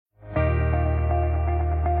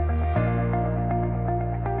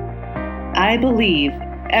I believe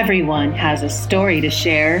everyone has a story to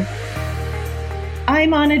share.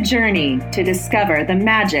 I'm on a journey to discover the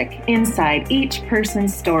magic inside each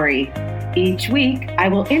person's story. Each week, I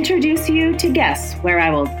will introduce you to guests where I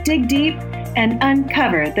will dig deep and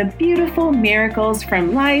uncover the beautiful miracles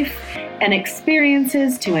from life and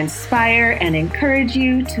experiences to inspire and encourage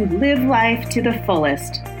you to live life to the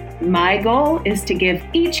fullest. My goal is to give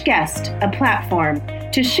each guest a platform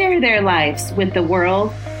to share their lives with the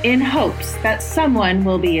world in hopes that someone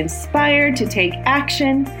will be inspired to take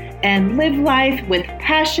action and live life with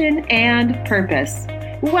passion and purpose.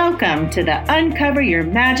 Welcome to the Uncover Your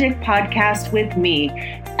Magic podcast with me,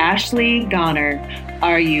 Ashley Goner.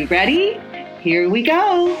 Are you ready? Here we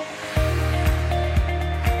go.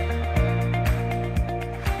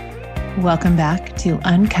 Welcome back to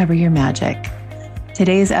Uncover Your Magic.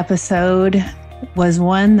 Today's episode was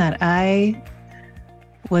one that I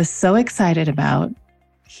was so excited about.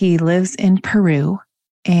 He lives in Peru,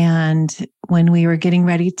 and when we were getting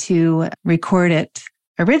ready to record it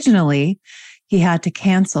originally, he had to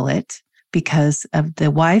cancel it because of the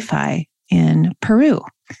Wi-Fi in Peru.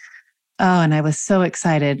 Oh, and I was so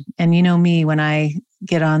excited. And you know me, when I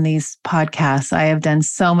get on these podcasts, I have done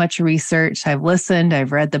so much research. I've listened,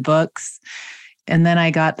 I've read the books. And then I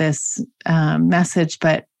got this message,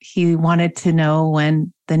 but he wanted to know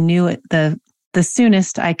when the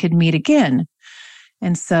soonest I could meet again.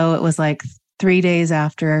 And so it was like 3 days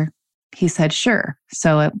after he said, sure.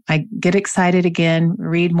 So I get excited again,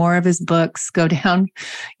 read more of his books, go down,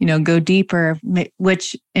 go deeper,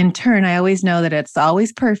 which in turn, I always know that it's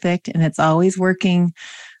always perfect and it's always working.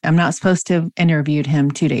 I'm not supposed to have interviewed him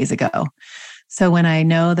 2 days ago. So when I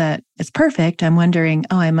know that it's perfect, I'm wondering,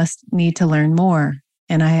 I must need to learn more.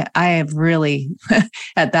 And I have really,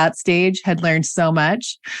 at that stage, had learned so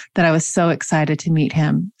much that I was so excited to meet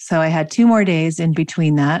him. So I had 2 more days in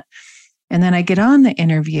between that. And then I get on the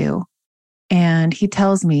interview and he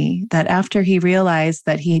tells me that after he realized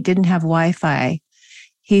that he didn't have Wi-Fi,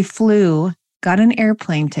 he got an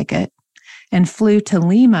airplane ticket and flew to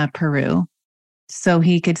Lima, Peru, so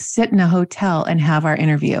he could sit in a hotel and have our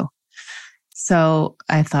interview. So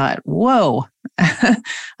I thought, whoa,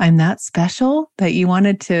 I'm that special that you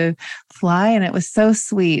wanted to fly? And it was so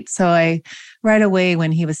sweet. So right away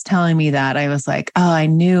when he was telling me that, I was like, I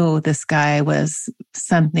knew this guy was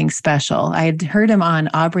something special. I had heard him on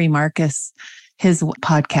Aubrey Marcus, his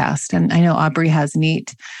podcast. And I know Aubrey has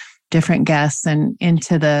neat different guests and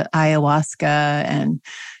into the ayahuasca and,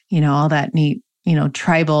 all that neat,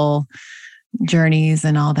 tribal journeys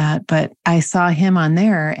and all that. But I saw him on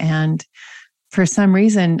there, and for some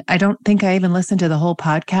reason, I don't think I even listened to the whole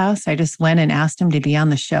podcast. I just went and asked him to be on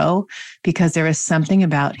the show because there was something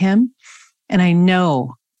about him. And I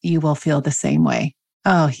know you will feel the same way.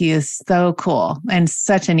 Oh, he is so cool and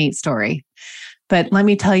such a neat story. But let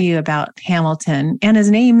me tell you about Hamilton. And his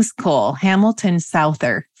name's cool. Hamilton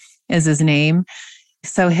Souther is his name.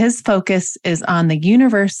 So his focus is on the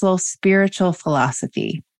universal spiritual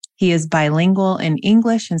philosophy. He is bilingual in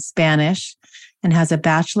English and Spanish, and has a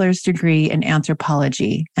bachelor's degree in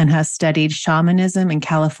anthropology and has studied shamanism in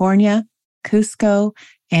California, Cusco,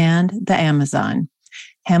 and the Amazon.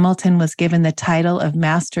 Hamilton was given the title of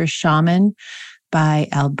Master Shaman by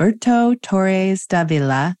Alberto Torres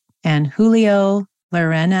Davila and Julio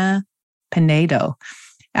Lerena Pinedo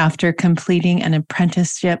after completing an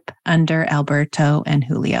apprenticeship under Alberto and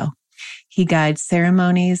Julio. He guides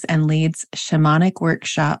ceremonies and leads shamanic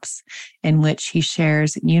workshops in which he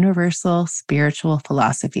shares universal spiritual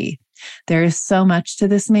philosophy. There is so much to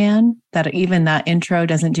this man that even that intro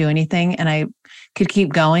doesn't do anything. And I could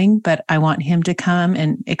keep going, but I want him to come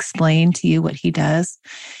and explain to you what he does.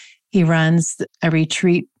 He runs a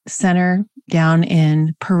retreat center down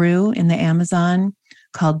in Peru in the Amazon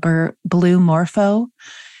called Blue Morpho.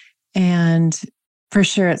 And for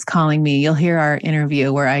sure, it's calling me. You'll hear our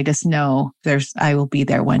interview where I just know I will be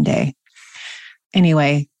there one day.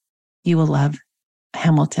 Anyway, you will love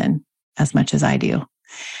Hamilton as much as I do.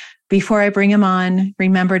 Before I bring him on,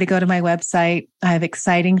 remember to go to my website. I have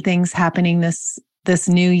exciting things happening this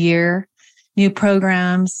new year, new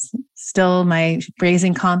programs, still my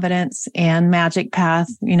Raising Confidence and Magic Path.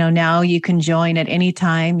 Now you can join at any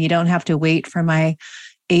time. You don't have to wait for my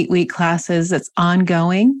 8-week classes. It's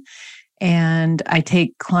ongoing. And I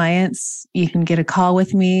take clients. You can get a call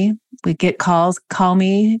with me. We get calls, call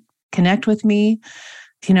me, connect with me.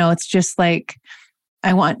 It's just like,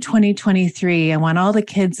 I want 2023. I want all the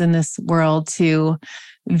kids in this world to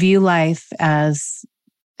view life as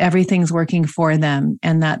everything's working for them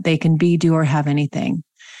and that they can be, do, or have anything.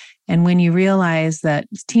 And when you realize that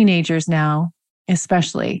teenagers now,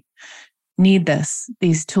 especially, need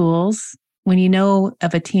these tools when you know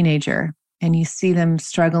of a teenager and you see them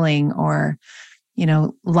struggling or,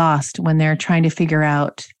 lost when they're trying to figure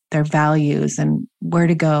out their values and where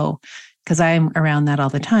to go, because I'm around that all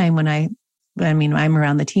the time I'm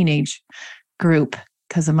around the teenage group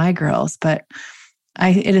because of my girls, but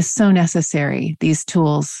it is so necessary, these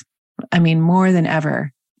tools, more than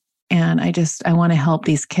ever. And I want to help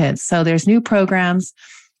these kids. So there's new programs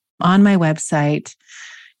on my website.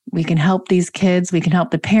 We can help these kids. We can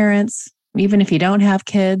help the parents. Even if you don't have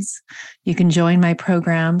kids, you can join my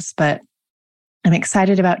programs. But I'm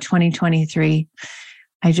excited about 2023.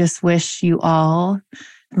 I just wish you all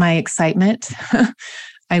my excitement.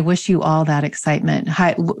 I wish you all that excitement.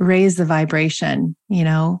 Raise the vibration,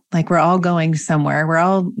 like we're all going somewhere. We're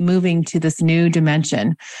all moving to this new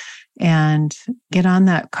dimension, and get on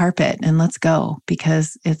that carpet and let's go,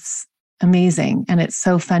 because it's amazing and it's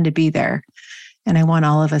so fun to be there. And I want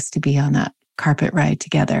all of us to be on that carpet ride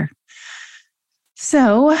together.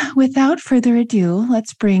 So without further ado,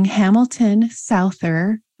 let's bring Hamilton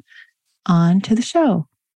Souther on to the show.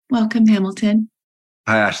 Welcome, Hamilton.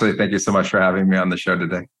 Hi, Ashley. Thank you so much for having me on the show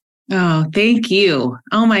today. Oh, thank you.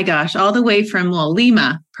 Oh my gosh, all the way from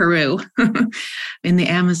Lima, Peru, in the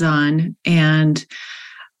Amazon. And,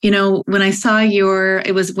 when I saw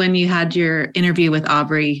it was when you had your interview with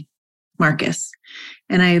Aubrey Marcus.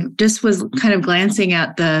 And I just was kind of glancing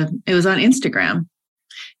at it was on Instagram.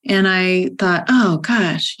 And I thought, oh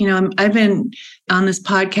gosh, I've been on this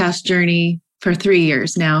podcast journey for 3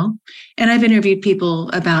 years now. And I've interviewed people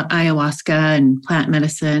about ayahuasca and plant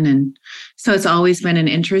medicine. And so it's always been an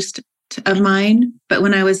interest of mine. But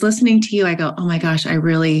when I was listening to you, I go, oh my gosh, I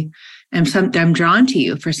really I'm drawn to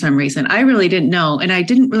you for some reason. I really didn't know. And I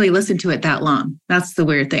didn't really listen to it that long. That's the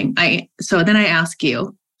weird thing. So then I asked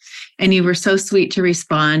you, and you were so sweet to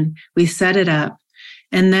respond. We set it up.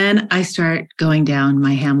 And then I start going down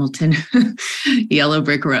my Hamilton yellow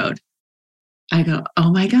brick road. I go,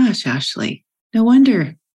 oh my gosh, Ashley, no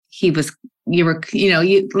wonder you were,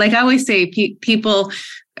 like I always say, people,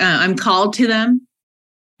 I'm called to them.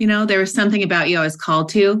 There was something about you I was called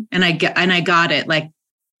to, and I got it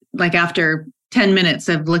like after 10 minutes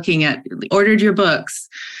of ordered your books,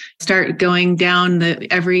 start going down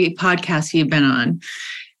every podcast you've been on.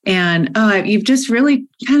 And you've just really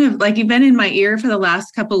kind of you've been in my ear for the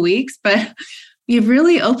last couple of weeks, but you've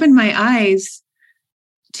really opened my eyes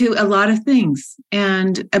to a lot of things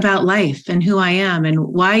and about life and who I am and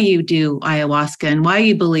why you do ayahuasca and why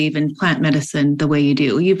you believe in plant medicine the way you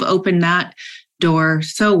do. You've opened that door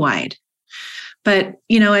so wide. But,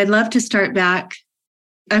 I'd love to start back.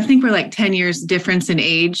 I think we're 10 years difference in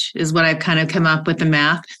age is what I've kind of come up with the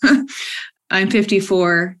math. I'm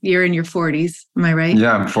 54. You're in your 40s. Am I right?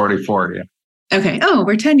 Yeah, I'm 44. Yeah. Okay. Oh,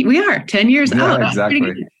 we are 10 years. Yeah, oh,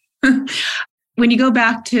 exactly. When you go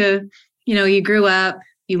back to, you grew up,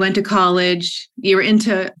 you went to college, you were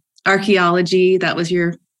into archaeology. That was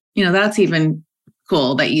your, that's even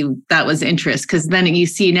cool that was interest. Cause then you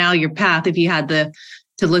see now your path, if you had to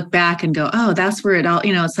look back and go, oh, that's where it all,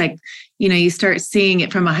 it's like, you start seeing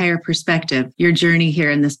it from a higher perspective, your journey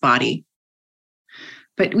here in this body.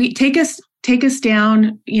 But take us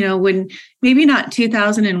down, when maybe not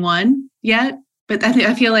 2001 yet, but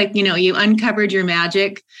I feel like, you uncovered your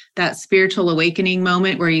magic, that spiritual awakening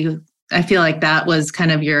moment where I feel like that was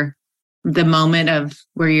kind of the moment of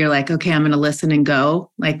where you're like, okay, I'm going to listen and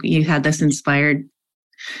go. Like you had this inspired.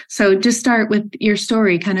 So just start with your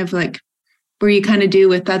story, kind of like where you kind of do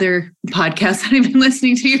with other podcasts that I've been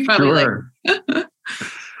listening to. You probably Sure.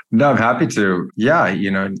 No, I'm happy to. Yeah.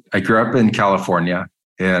 I grew up in California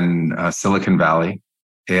in Silicon Valley,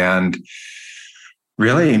 and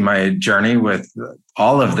really my journey with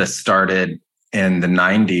all of this started in the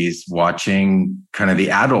 90s, watching kind of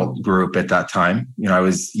the adult group at that time. I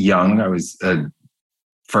was young. I was a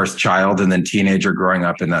first child and then teenager growing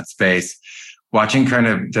up in that space, watching kind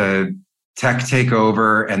of the tech take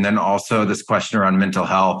over, and then also this question around mental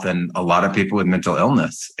health and a lot of people with mental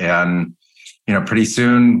illness. And, pretty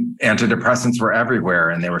soon antidepressants were everywhere,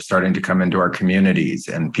 and they were starting to come into our communities,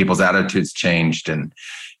 and people's attitudes changed. And,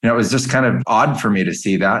 it was just kind of odd for me to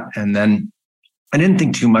see that. And then I didn't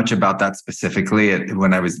think too much about that specifically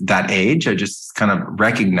when I was that age. I just kind of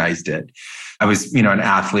recognized it. I was, an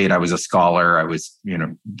athlete. I was a scholar. I was,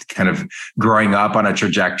 kind of growing up on a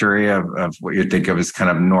trajectory of what you'd think of as kind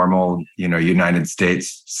of normal, United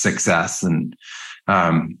States success. And,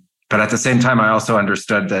 but at the same time, I also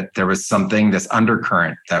understood that there was this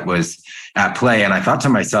undercurrent that was at play. And I thought to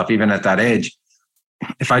myself, even at that age,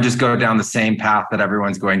 if I just go down the same path that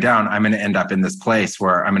everyone's going down, I'm going to end up in this place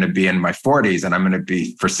where I'm going to be in my 40s and I'm going to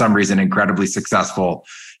be, for some reason, incredibly successful,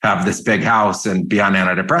 have this big house and be on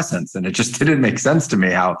antidepressants. And it just didn't make sense to me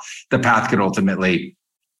how the path could ultimately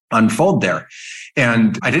unfold there.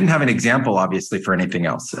 And I didn't have an example, obviously, for anything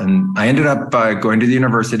else. And I ended up going to the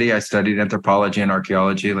university. I studied anthropology and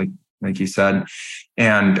archaeology, like you said.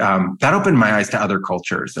 And that opened my eyes to other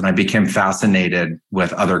cultures. And I became fascinated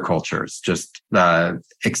with other cultures, just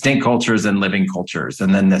extinct cultures and living cultures.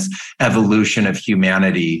 And then this evolution of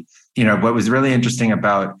humanity. What was really interesting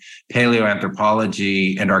about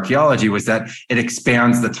paleoanthropology and archaeology was that it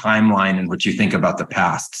expands the timeline in which you think about the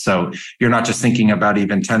past. So you're not just thinking about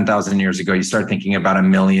even 10,000 years ago, you start thinking about 1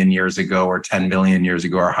 million years ago or 10 million years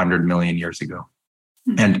ago or 100 million years ago.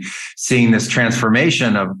 And seeing this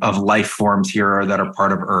transformation of life forms here that are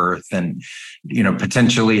part of Earth and,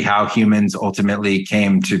 potentially how humans ultimately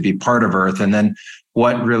came to be part of Earth and then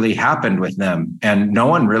what really happened with them. And no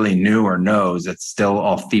one really knew or knows. It's still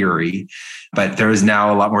all theory, but there is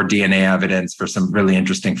now a lot more DNA evidence for some really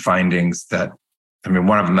interesting findings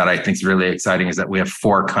one of them that I think is really exciting is that we have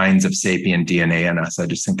 4 kinds of sapien DNA in us. I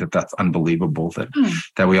just think that that's unbelievable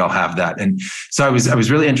that we all have that. And so I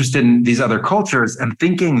was really interested in these other cultures and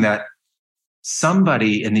thinking that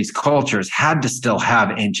somebody in these cultures had to still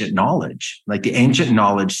have ancient knowledge. Like the ancient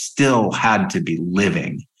knowledge still had to be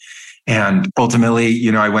living. And ultimately,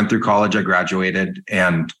 I went through college, I graduated,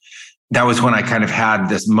 and that was when I kind of had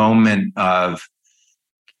this moment of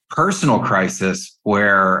personal crisis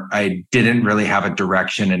where I didn't really have a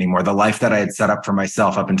direction anymore. The life that I had set up for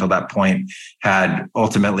myself up until that point had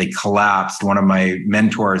ultimately collapsed. One of my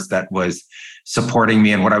mentors that was supporting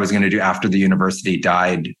me in what I was going to do after the university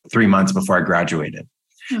died 3 months before I graduated.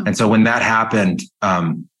 Oh. And so when that happened,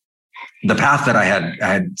 the path that I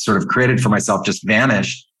had sort of created for myself just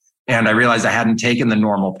vanished. And I realized I hadn't taken the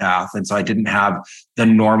normal path. And so I didn't have the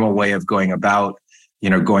normal way of going about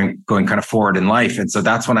going kind of forward in life. And so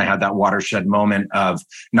that's when I had that watershed moment of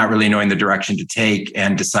not really knowing the direction to take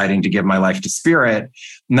and deciding to give my life to spirit,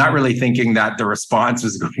 not really thinking that the response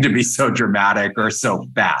was going to be so dramatic or so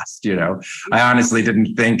fast. I honestly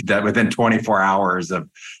didn't think that within 24 hours of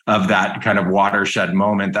that kind of watershed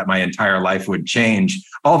moment that my entire life would change,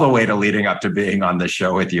 all the way to leading up to being on the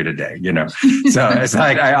show with you today, So it's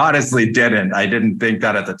like, I honestly didn't. I didn't think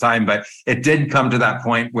that at the time, but it did come to that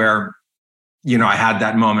point where I had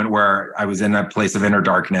that moment where I was in a place of inner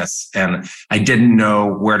darkness and I didn't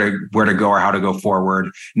know where to go or how to go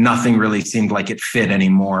forward. Nothing really seemed like it fit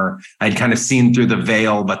anymore. I'd kind of seen through the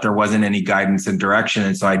veil, but there wasn't any guidance and direction.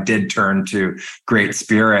 And so I did turn to Great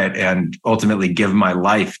Spirit and ultimately give my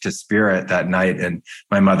life to Spirit that night in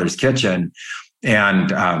my mother's kitchen.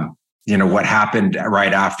 And, what happened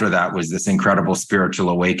right after that was this incredible spiritual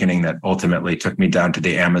awakening that ultimately took me down to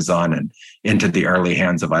the Amazon and into the early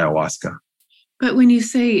hands of ayahuasca. But when you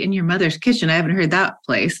say in your mother's kitchen, I haven't heard that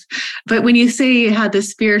place. But when you say you had the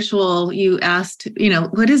spiritual, you asked,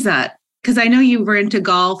 what is that? Because I know you were into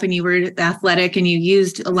golf and you were athletic and you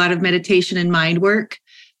used a lot of meditation and mind work.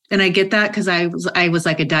 And I get that because I was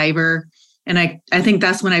like a diver. And I think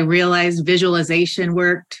that's when I realized visualization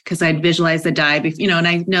worked because I'd visualize the dive, and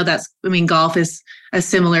I know golf is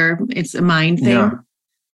it's a mind thing. Yeah.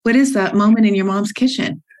 What is that moment in your mom's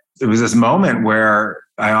kitchen? It was this moment where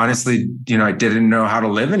I honestly, I didn't know how to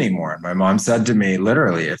live anymore. My mom said to me,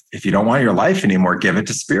 literally, if you don't want your life anymore, give it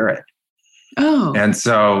to Spirit. Oh. And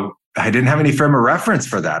so I didn't have any frame of reference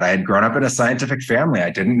for that. I had grown up in a scientific family. I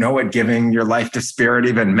didn't know what giving your life to Spirit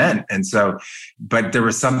even meant. And so, but there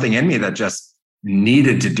was something in me that just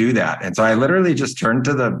needed to do that. And so I literally just turned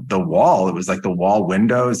to the wall. It was like the wall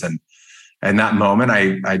windows. And in that moment,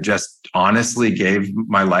 I just honestly gave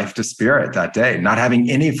my life to Spirit that day, not having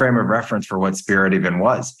any frame of reference for what Spirit even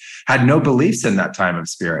was. Had no beliefs in that time of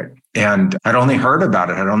Spirit. And I'd only heard about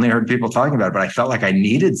it. I'd only heard people talking about it, but I felt like I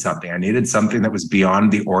needed something. I needed something that was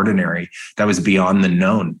beyond the ordinary, that was beyond the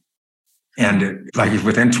known. And like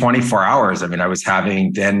within 24 hours, I was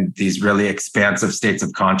having then these really expansive states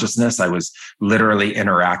of consciousness. I was literally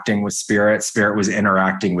interacting with Spirit. Spirit was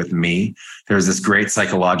interacting with me. There was this great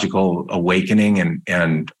psychological awakening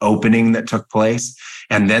and opening that took place.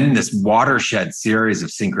 And then this watershed series of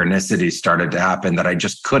synchronicities started to happen that I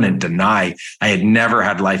just couldn't deny. I had never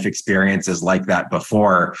had life experiences like that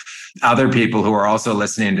before. Other people who were also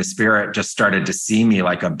listening to Spirit just started to see me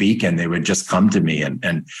like a beacon. They would just come to me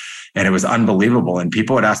and it was unbelievable. And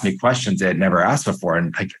people would ask me questions they had never asked before.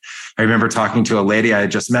 And I remember talking to a lady I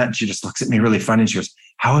had just met, and she just looks at me really funny. And she goes,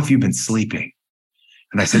 "How have you been sleeping?"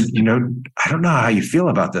 And I said, I don't know how you feel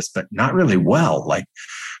about this, but not really well. Like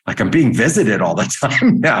like I'm being visited all the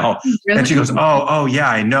time now. Really? And she goes, oh yeah,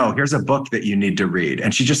 I know. Here's a book that you need to read.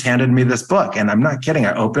 And she just handed me this book. And I'm not kidding.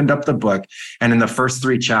 I opened up the book, and in the first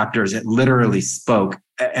 3 chapters, it literally spoke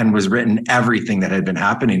and was written everything that had been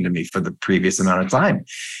happening to me for the previous amount of time.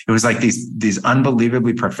 It was like these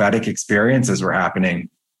unbelievably prophetic experiences were happening.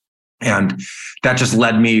 And that just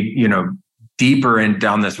led me, deeper in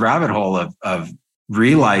down this rabbit hole of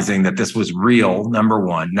realizing that this was real, number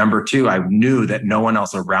one. Number two, I knew that no one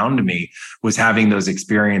else around me was having those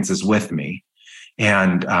experiences with me.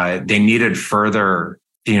 And they needed further,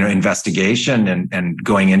 investigation and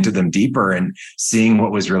going into them deeper and seeing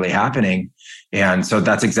what was really happening. And so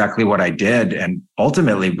that's exactly what I did. And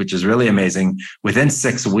ultimately, which is really amazing, within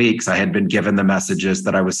 6 weeks, I had been given the messages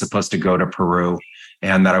that I was supposed to go to Peru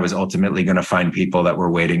and that I was ultimately going to find people that were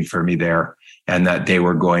waiting for me there and that they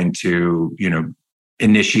were going to,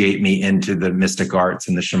 initiate me into the mystic arts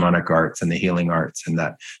and the shamanic arts and the healing arts, and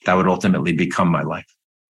that would ultimately become my life.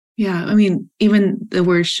 Yeah. I mean, even the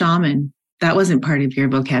word shaman, that wasn't part of your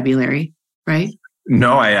vocabulary, right?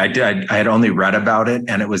 No, I did. I had only read about it,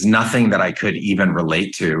 and it was nothing that I could even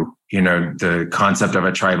relate to. The concept of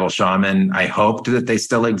a tribal shaman, I hoped that they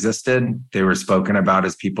still existed. They were spoken about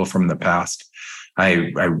as people from the past.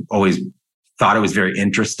 I always thought it was very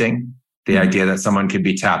interesting, the idea that someone could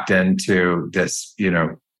be tapped into this,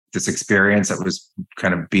 this experience that was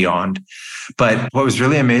kind of beyond. But what was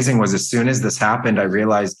really amazing was as soon as this happened, I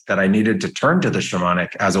realized that I needed to turn to the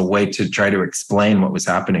shamanic as a way to try to explain what was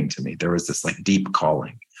happening to me. There was this deep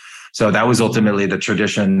calling. So that was ultimately the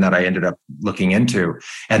tradition that I ended up looking into.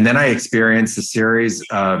 And then I experienced a series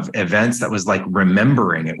of events that was like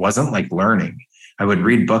remembering. It wasn't like learning. I would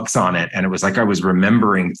read books on it, and it was like I was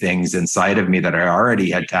remembering things inside of me that I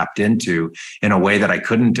already had tapped into in a way that I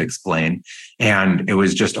couldn't explain. And it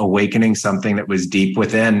was just awakening something that was deep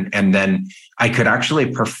within. And then I could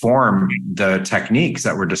actually perform the techniques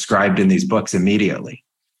that were described in these books immediately.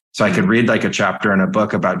 So I could read a chapter in a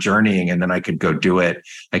book about journeying, and then I could go do it.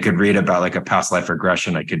 I could read about a past life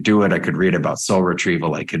regression. I could do it. I could read about soul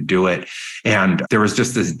retrieval. I could do it. And there was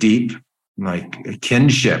just this deep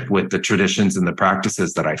kinship with the traditions and the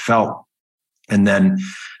practices that I felt. And then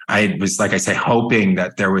I was, like I say, hoping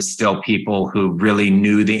that there was still people who really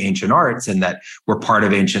knew the ancient arts and that were part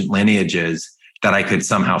of ancient lineages that I could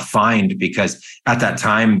somehow find, because at that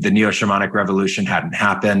time, the neo-shamanic revolution hadn't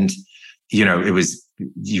happened. There was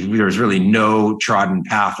really no trodden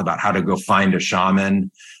path about how to go find a shaman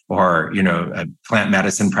or, a plant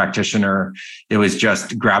medicine practitioner. It was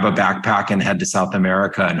just grab a backpack and head to South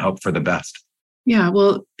America and hope for the best. Yeah.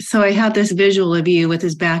 Well, so I had this visual of you with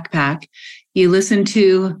this backpack. You listen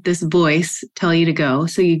to this voice tell you to go.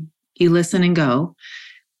 So you listen and go.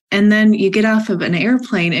 And then you get off of an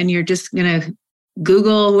airplane and you're just going to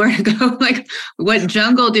Google where to go. What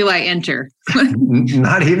jungle do I enter?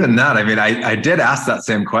 Not even that. I mean, I did ask that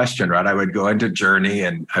same question, right? I would go into Journey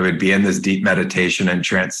and I would be in this deep meditation and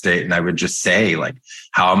trance state. And I would just say,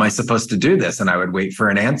 how am I supposed to do this? And I would wait for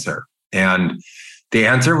an answer. And the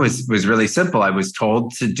answer was really simple. I was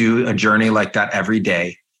told to do a journey like that every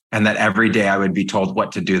day. And that every day I would be told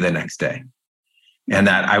what to do the next day. And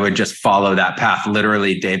that I would just follow that path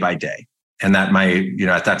literally day by day. And that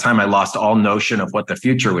at that time, I lost all notion of what the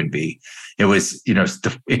future would be. It was,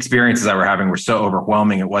 the experiences I were having were so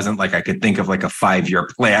overwhelming. It wasn't like I could think of a 5-year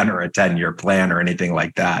plan or a 10-year plan or anything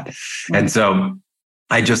like that. Mm-hmm. And so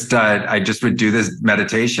I just would do this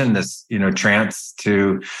meditation, this, trance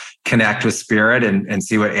to connect with spirit and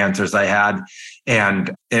see what answers I had.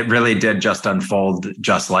 And it really did just unfold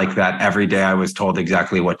just like that. Every day I was told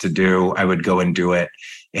exactly what to do. I would go and do it.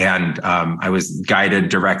 And I was guided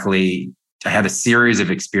directly. I had a series of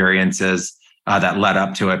experiences that led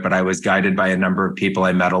up to it, but I was guided by a number of people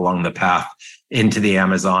I met along the path into the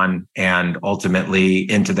Amazon and ultimately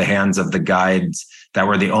into the hands of the guides that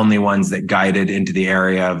were the only ones that guided into the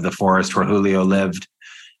area of the forest where Julio lived.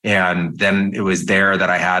 And then it was there that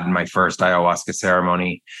I had my first ayahuasca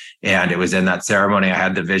ceremony. And it was in that ceremony I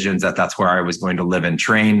had the visions that that's where I was going to live and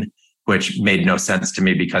train, which made no sense to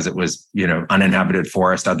me because it was, uninhabited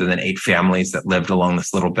forest other than 8 families that lived along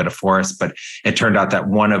this little bit of forest. But it turned out that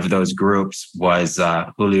one of those groups was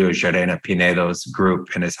Julio Llerena Pinedo's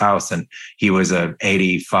group in his house. And he was a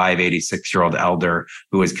 85, 86-year-old elder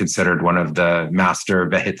who was considered one of the master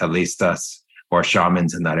vegetalistas or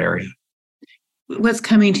shamans in that area. What's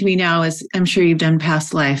coming to me now is I'm sure you've done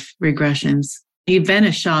past life regressions. You've been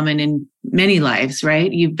a shaman in many lives,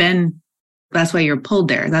 right? That's why you're pulled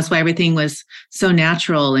there. That's why everything was so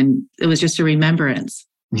natural and it was just a remembrance.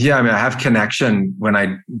 Yeah, I have connection. When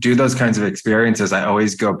I do those kinds of experiences, I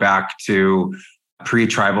always go back to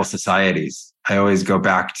pre-tribal societies. I always go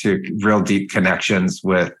back to real deep connections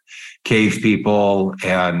with cave people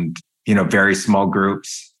and, very small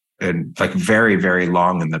groups and like very, very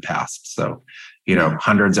long in the past. So,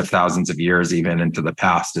 hundreds of thousands of years even into the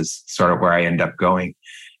past is sort of where I end up going.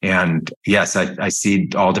 And yes, I see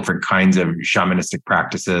all different kinds of shamanistic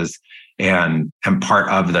practices and am part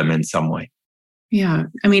of them in some way. Yeah.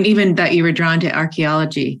 I mean, even that you were drawn to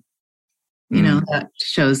archaeology, that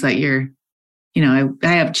shows that you're, I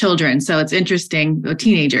have children, so it's interesting,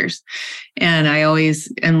 teenagers. And I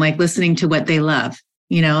always am like listening to what they love,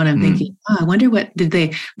 and I'm thinking, I wonder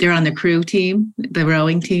they're on the crew team, the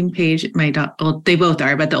rowing team. Paige, they both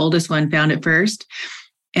are, but the oldest one found it first.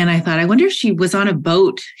 And I thought, I wonder if she was on a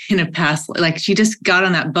boat in a past, like she just got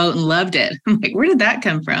on that boat and loved it. I'm like, where did that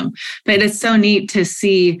come from? But it's so neat to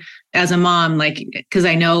see as a mom, like, because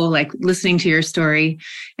I know, like, listening to your story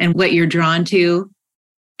and what you're drawn to,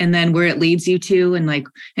 and then where it leads you to,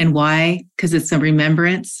 and why, because it's a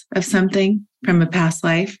remembrance of something from a past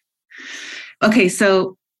life. Okay,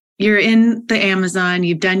 so you're in the Amazon,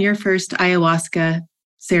 you've done your first ayahuasca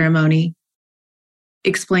ceremony.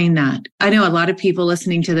 Explain that. I know a lot of people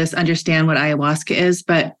listening to this understand what ayahuasca is,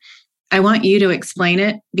 but I want you to explain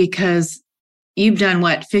it because you've done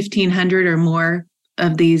 1,500 or more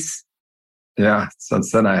of these. Yeah,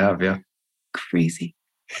 since then I have, yeah. Crazy.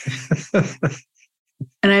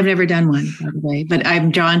 And I've never done one, by the way, but I'm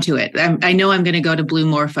drawn to it. I know I'm going to go to Blue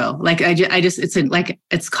Morpho. Like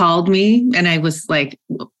it's called me, and I was like,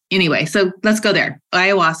 anyway. So let's go there.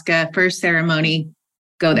 Ayahuasca, first ceremony.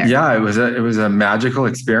 Go there. Yeah, it was a magical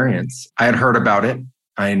experience. I had heard about it.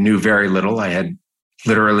 I knew very little. I had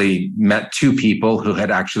literally met 2 people who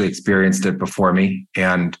had actually experienced it before me,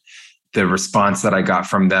 and the response that I got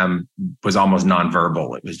from them was almost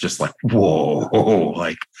nonverbal. It was just like, whoa,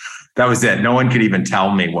 like that was it. No one could even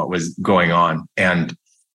tell me what was going on. And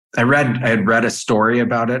I had read a story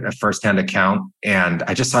about it, a firsthand account, and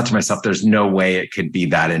I just thought to myself, there's no way it could be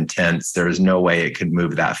that intense. There was no way it could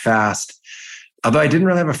move that fast. Although I didn't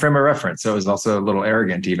really have a frame of reference. So it was also a little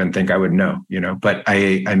arrogant to even think I would know, but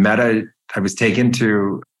I was taken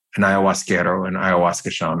to an ayahuasquero, an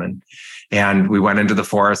ayahuasca shaman. And we went into the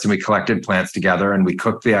forest and we collected plants together and we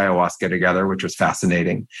cooked the ayahuasca together, which was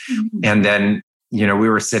fascinating. Mm-hmm. And then, we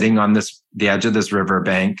were sitting on the edge of this river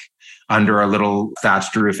bank under a little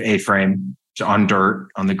thatched roof A-frame on dirt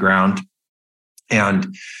on the ground.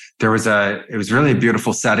 And it was really a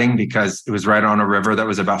beautiful setting because it was right on a river that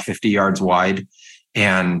was about 50 yards wide.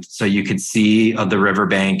 And so you could see the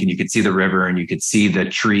riverbank and you could see the river and you could see the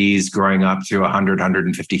trees growing up to 100,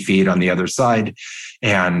 150 feet on the other side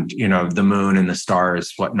and, the moon and the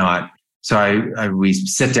stars, whatnot. So we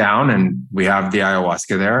sit down and we have the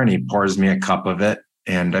ayahuasca there and he pours me a cup of it.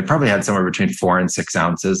 And I probably had somewhere between 4 and 6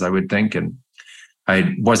 ounces, I would think. And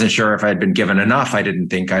I wasn't sure if I had been given enough. I didn't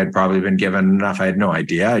think I had probably been given enough. I had no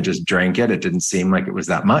idea. I just drank it. It didn't seem like it was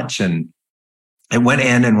that much. And it went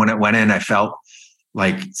in. And when it went in, I felt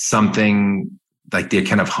like something like the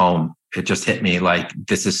kind of home. It just hit me like,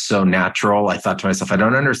 this is so natural. I thought to myself, I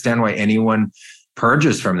don't understand why anyone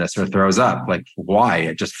purges from this or throws up. Like, why?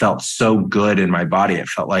 It just felt so good in my body. It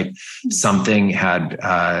felt like something had,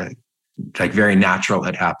 like very natural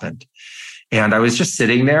had happened. And I was just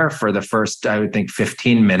sitting there for the first, I would think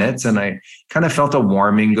 15 minutes. And I kind of felt a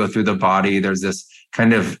warming go through the body. There's this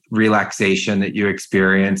kind of relaxation that you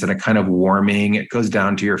experience and a kind of warming. It goes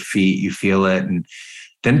down to your feet. You feel it. And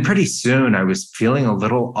then pretty soon I was feeling a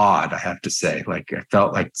little odd, I have to say. Like I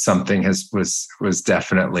felt like something was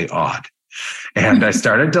definitely odd. And I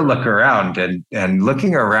started to look around and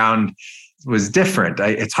looking around was different.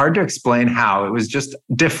 It's hard to explain how. It was just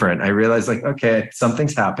different. I realized like, okay,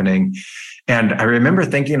 something's happening. And I remember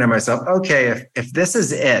thinking to myself, okay, if this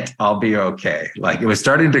is it, I'll be okay. Like it was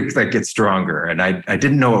starting to like get stronger and I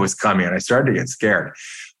didn't know what was coming and I started to get scared.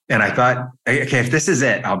 And I thought, okay, if this is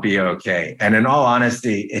it, I'll be okay. And in all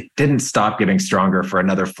honesty, it didn't stop getting stronger for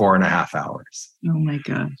another 4.5 hours. Oh my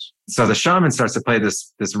gosh. So the shaman starts to play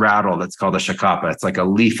this rattle that's called a shakapa. It's like a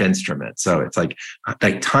leaf instrument. So it's like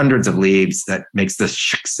hundreds of leaves that makes this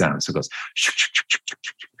shik sound. So it goes shik, shik, shik, shik,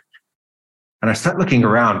 shik, shik. And I start looking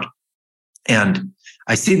around and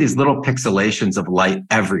I see these little pixelations of light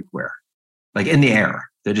everywhere, like in the air.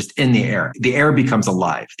 They're just in the air. The air becomes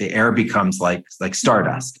alive. The air becomes like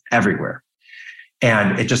stardust everywhere.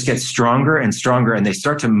 And it just gets stronger and stronger. And they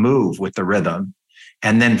start to move with the rhythm.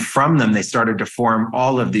 And then from them, they started to form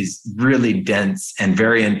all of these really dense and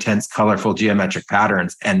very intense, colorful geometric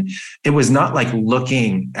patterns. And it was not like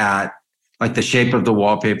looking at like the shape of the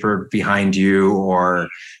wallpaper behind you or,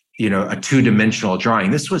 a 2-dimensional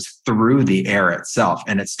drawing. This was through the air itself.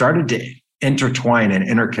 And it started to intertwine and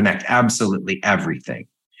interconnect absolutely everything.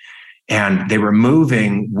 And they were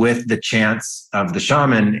moving with the chants of the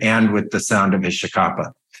shaman and with the sound of his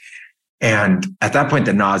shikapa. And at that point,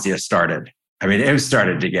 the nausea started. I mean, it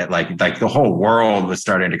started to get like the whole world was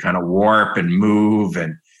starting to kind of warp and move.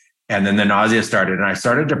 And then the nausea started, and I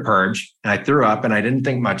started to purge, and I threw up, and I didn't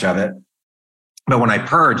think much of it. But when I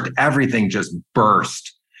purged, everything just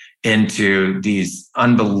burst into these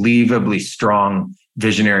unbelievably strong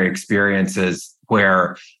visionary experiences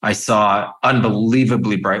where I saw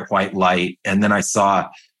unbelievably bright white light. And then I saw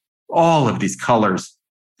all of these colors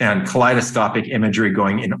and kaleidoscopic imagery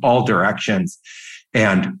going in all directions.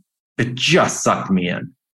 And it just sucked me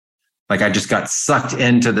in. Like I just got sucked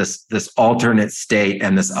into this alternate state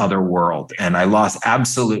and this other world. And I lost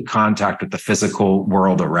absolute contact with the physical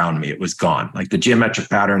world around me. It was gone. Like the geometric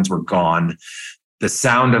patterns were gone. The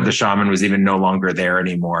sound of the shaman was even no longer there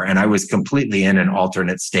anymore. And I was completely in an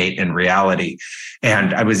alternate state in reality.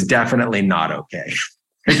 And I was definitely not okay.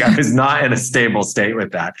 Like I was not in a stable state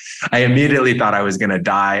with that. I immediately thought I was going to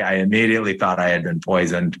die. I immediately thought I had been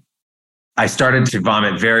poisoned. I started to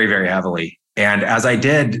vomit very, very heavily. And as I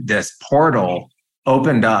did, this portal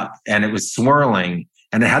opened up and it was swirling,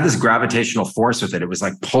 and it had this gravitational force with it. It was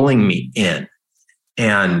like pulling me in.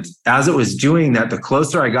 And as it was doing that, the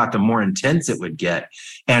closer I got, the more intense it would get.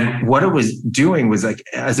 And what it was doing was like,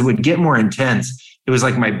 as it would get more intense, it was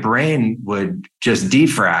like my brain would just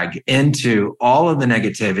defrag into all of the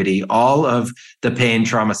negativity, all of the pain,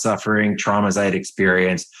 trauma, suffering, traumas I had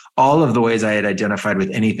experienced, all of the ways I had identified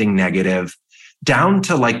with anything negative, down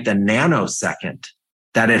to like the nanosecond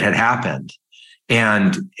that it had happened.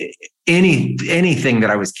 And anything that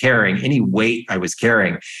I was carrying, any weight I was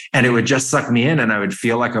carrying, and it would just suck me in, and I would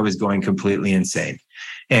feel like I was going completely insane.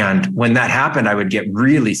 And when that happened, I would get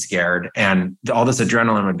really scared, and all this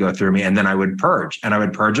adrenaline would go through me, and then I would purge, and I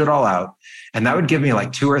would purge it all out. And that would give me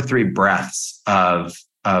like 2 or 3 breaths of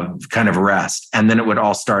kind of rest, and then it would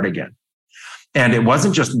all start again. And it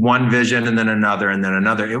wasn't just one vision and then another and then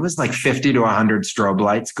another. It was like 50 to 100 strobe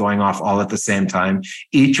lights going off all at the same time,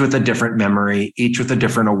 each with a different memory, each with a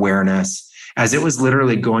different awareness, as it was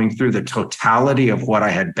literally going through the totality of what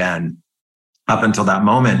I had been up until that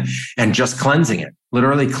moment and just cleansing it,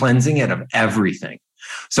 literally cleansing it of everything.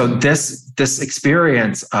 So this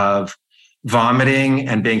experience of vomiting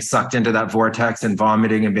and being sucked into that vortex and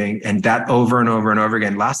vomiting and that over and over and over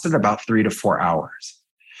again lasted about 3 to 4 hours.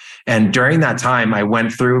 And during that time, I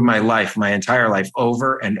went through my life, my entire life,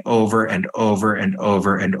 over and over and over and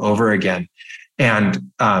over and over again.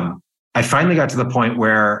 And I finally got to the point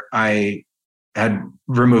where I had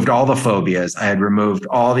removed all the phobias. I had removed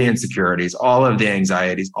all the insecurities, all of the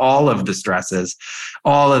anxieties, all of the stresses,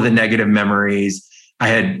 all of the negative memories. I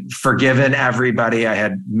had forgiven everybody. I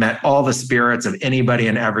had met all the spirits of anybody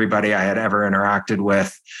and everybody I had ever interacted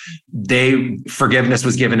with. Forgiveness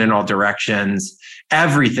was given in all directions.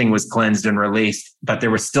 Everything was cleansed and released, but there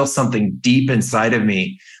was still something deep inside of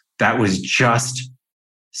me that was just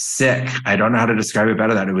sick. I don't know how to describe it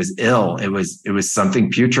better than that. It was ill. It was something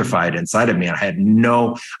putrefied inside of me. And I had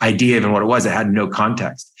no idea even what it was. It had no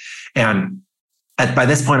context. And by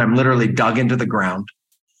this point, I'm literally dug into the ground.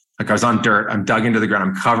 Like I was on dirt. I'm dug into the ground.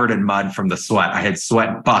 I'm covered in mud from the sweat. I had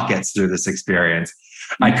sweat buckets through this experience.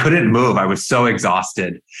 I couldn't move. I was so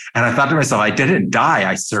exhausted. And I thought to myself, I didn't die.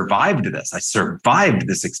 I survived this. I survived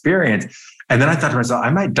this experience. And then I thought to myself, I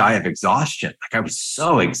might die of exhaustion. Like I was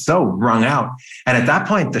so wrung out. And at that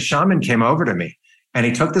point, the shaman came over to me and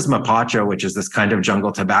he took this mapacho, which is this kind of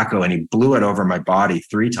jungle tobacco, and he blew it over my body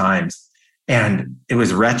 3 times. And it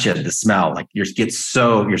was wretched, the smell. Like your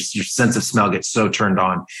sense of smell gets so turned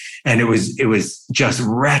on. And it was just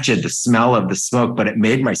wretched, the smell of the smoke, but it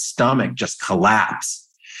made my stomach just collapse.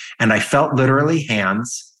 And I felt literally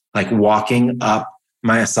hands like walking up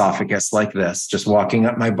my esophagus like this, just walking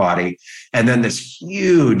up my body. And then this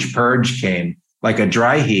huge purge came like a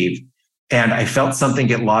dry heave. And I felt something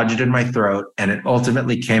get lodged in my throat, and it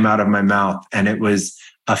ultimately came out of my mouth. And it was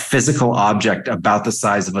a physical object about the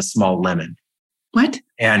size of a small lemon. What?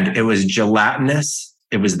 And it was gelatinous.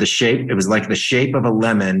 It was like the shape of a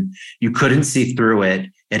lemon. You couldn't see through it.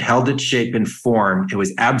 It held its shape and form. It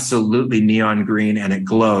was absolutely neon green, and it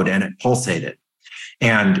glowed and it pulsated.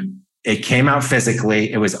 And it came out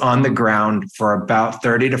physically. It was on the ground for about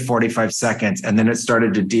 30 to 45 seconds. And then it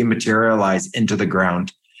started to dematerialize into the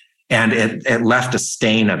ground. And it left a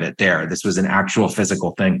stain of it there. This was an actual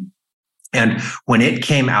physical thing. And when it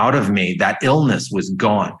came out of me, that illness was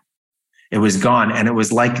gone. It was gone. And it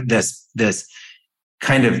was like this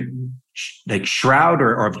kind of shroud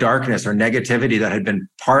or of darkness or negativity that had been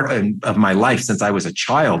part of my life since I was a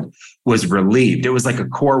child was relieved. It was like a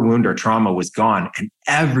core wound or trauma was gone, and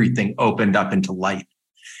everything opened up into light.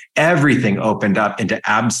 Everything opened up into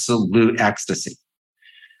absolute ecstasy.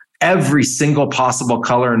 Every single possible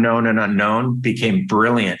color, known and unknown, became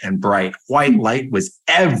brilliant and bright. White light was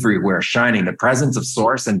everywhere shining. The presence of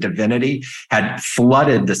source and divinity had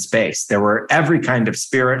flooded the space. There were every kind of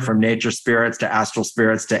spirit, from nature spirits to astral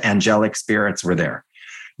spirits to angelic spirits were there.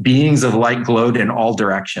 Beings of light glowed in all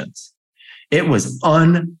directions. It was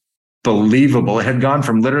unbelievable. It had gone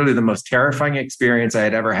from literally the most terrifying experience I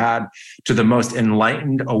had ever had to the most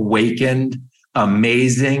enlightened, awakened,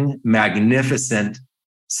 amazing, magnificent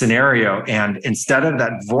scenario. And instead of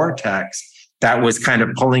that vortex that was kind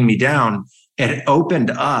of pulling me down, it opened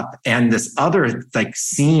up, and this other like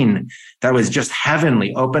scene that was just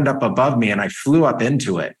heavenly opened up above me, and I flew up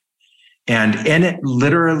into it. And in it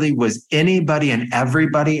literally was anybody and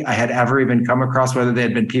everybody I had ever even come across, whether they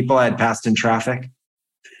had been people I had passed in traffic,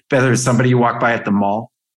 whether it was somebody you walked by at the mall,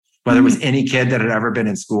 whether it was any kid that had ever been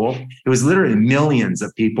in school. It was literally millions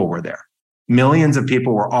of people were there. Millions of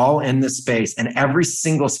people were all in this space, and every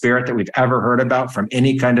single spirit that we've ever heard about from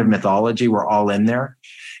any kind of mythology were all in there.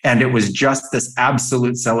 And it was just this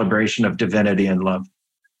absolute celebration of divinity and love.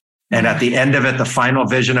 And at the end of it, the final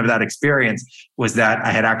vision of that experience was that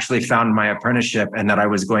I had actually found my apprenticeship and that I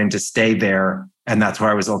was going to stay there. And that's where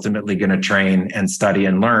I was ultimately going to train and study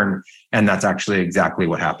and learn. And that's actually exactly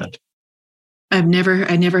what happened. I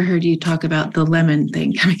never heard you talk about the lemon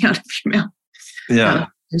thing coming out of your mouth. Yeah.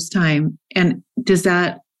 This time. And does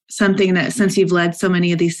that something that, since you've led so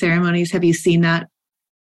many of these ceremonies, have you seen that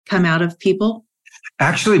come out of people?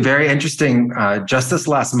 Actually, very interesting. Just this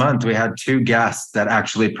last month, we had 2 guests that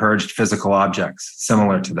actually purged physical objects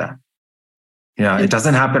similar to that. Yeah, it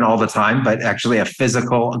doesn't happen all the time, but actually a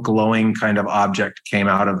physical, glowing kind of object came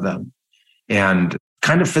out of them. And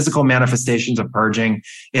kind of physical manifestations of purging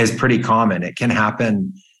is pretty common. It can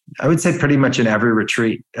happen, I would say, pretty much in every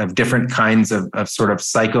retreat, of different kinds of sort of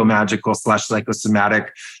psychomagical /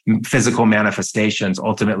 psychosomatic physical manifestations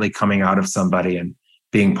ultimately coming out of somebody and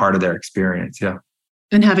being part of their experience. Yeah.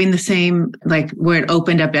 And having the same, like where it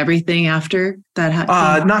opened up everything after that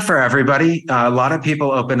happened? Not for everybody. A lot of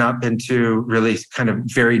people open up into really kind of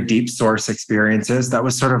very deep source experiences. That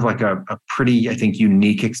was sort of like a pretty, I think,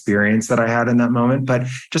 unique experience that I had in that moment. But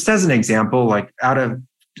just as an example, like out of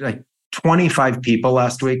like 25 people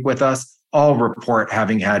last week with us, all report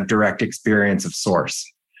having had direct experience of source,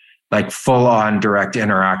 like full on direct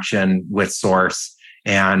interaction with source,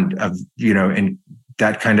 and of, in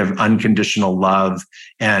that kind of unconditional love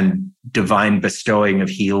and divine bestowing of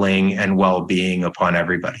healing and well-being upon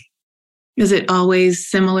everybody. Is it always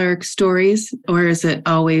similar stories, or is it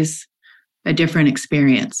always a different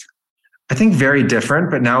experience? I think very different,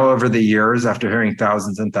 but now over the years, after hearing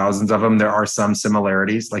thousands and thousands of them, there are some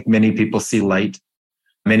similarities. Like many people see light.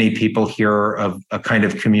 Many people hear of a kind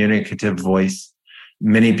of communicative voice.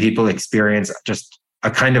 Many people experience just a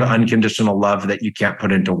kind of unconditional love that you can't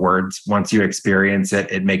put into words. Once you experience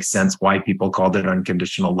it, it makes sense why people called it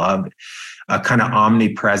unconditional love. A kind of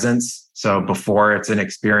omnipresence. So before, it's an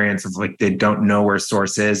experience of like they don't know where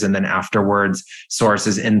source is, and then afterwards, source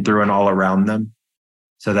is in, through, and all around them.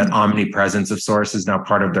 So that omnipresence of source is now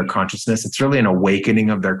part of their consciousness. It's really an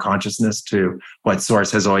awakening of their consciousness to what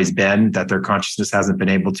source has always been, that their consciousness hasn't been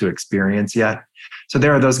able to experience yet. So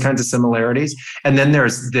there are those kinds of similarities. And then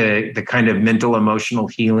there's the kind of mental, emotional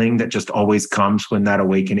healing that just always comes when that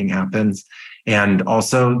awakening happens. And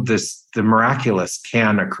also the miraculous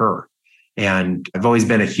can occur. And I've always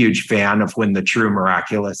been a huge fan of when the true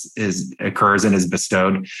miraculous occurs and is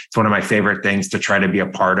bestowed. It's one of my favorite things to try to be a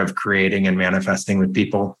part of creating and manifesting with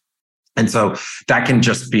people. And so that can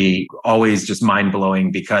just be always just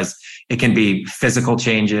mind-blowing, because it can be physical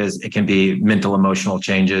changes, it can be mental, emotional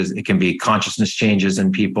changes, it can be consciousness changes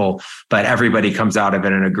in people, but everybody comes out of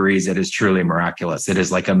it and agrees it is truly miraculous. It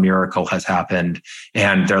is like a miracle has happened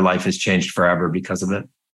and their life has changed forever because of it.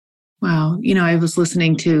 Wow. I was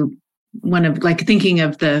listening to thinking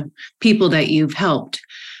of the people that you've helped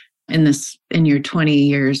in your 20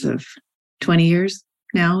 years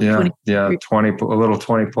now? Yeah, 20, a little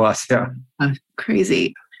 20 plus. Yeah.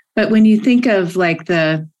 Crazy. But when you think of like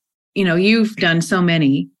you've done so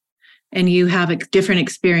many and you have different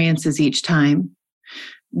experiences each time.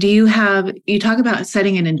 You talk about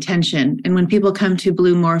setting an intention, and when people come to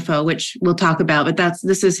Blue Morpho, which we'll talk about, but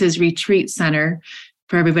this is his retreat center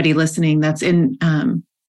for everybody listening. That's in,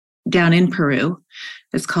 down in Peru.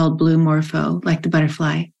 It's called Blue Morpho, like the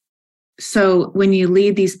butterfly. So when you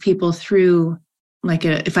lead these people through, when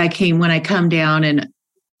I come down and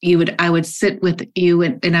I would sit with you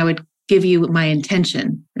and I would give you my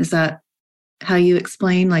intention. Is that how you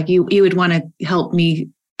explain? Like you would want to help me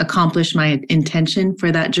accomplish my intention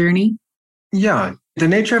for that journey? Yeah. The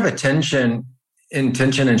nature of intention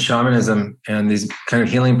in shamanism and these kind of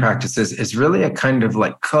healing practices is really a kind of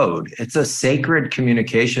like code. It's a sacred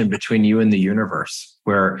communication between you and the universe,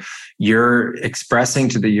 where you're expressing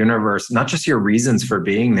to the universe, not just your reasons for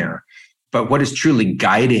being there, but what is truly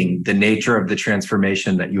guiding the nature of the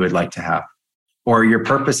transformation that you would like to have, or your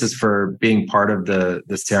purposes for being part of the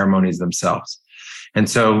ceremonies themselves. And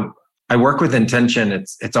so I work with intention.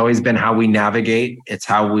 It's always been how we navigate. It's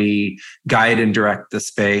how we guide and direct the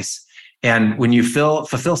space. And when you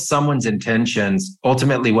fulfill someone's intentions,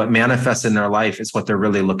 ultimately what manifests in their life is what they're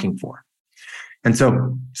really looking for. And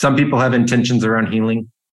so some people have intentions around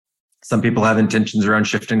healing. Some people have intentions around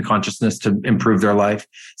shifting consciousness to improve their life.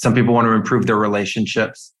 Some people want to improve their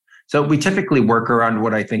relationships. So we typically work around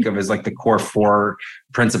what I think of as like the core 4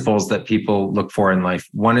 principles that people look for in life.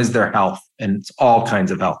 One is their health, and it's all kinds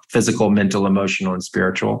of health: physical, mental, emotional, and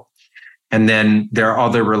spiritual. And then there are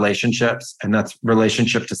other relationships, and that's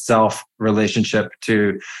relationship to self, relationship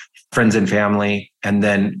to friends and family, and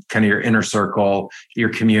then kind of your inner circle, your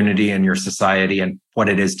community, and your society, and what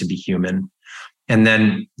it is to be human. And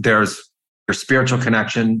then there's your spiritual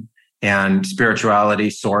connection and spirituality,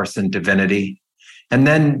 source, and divinity. And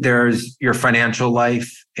then there's your financial life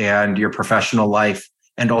and your professional life,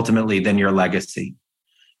 and ultimately then your legacy.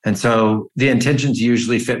 And so the intentions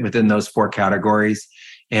usually fit within those 4 categories.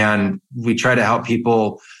 And we try to help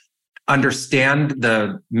people understand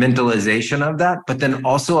the mentalization of that, but then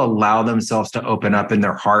also allow themselves to open up in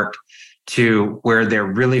their heart to where they're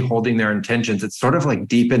really holding their intentions. It's sort of like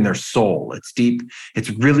deep in their soul. It's deep. It's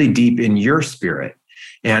really deep in your spirit.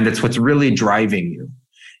 And it's what's really driving you.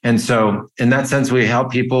 And so in that sense, we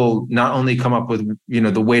help people not only come up with,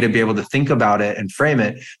 the way to be able to think about it and frame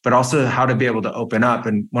it, but also how to be able to open up.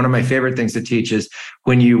 And one of my favorite things to teach is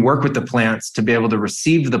when you work with the plants, to be able to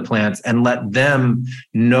receive the plants and let them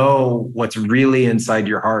know what's really inside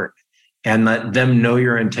your heart, and let them know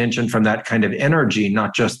your intention from that kind of energy,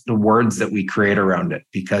 not just the words that we create around it,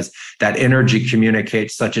 because that energy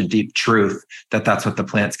communicates such a deep truth that that's what the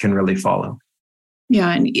plants can really follow.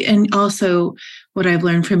 Yeah. And also what I've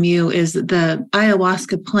learned from you is the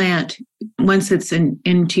ayahuasca plant, once it's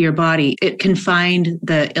into your body, it can find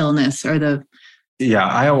the illness or the... Yeah,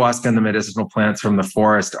 ayahuasca and the medicinal plants from the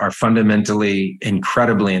forest are fundamentally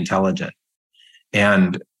incredibly intelligent.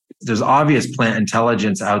 And there's obvious plant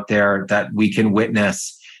intelligence out there that we can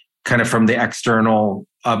witness kind of from the external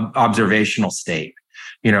observational state.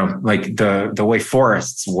 Like the way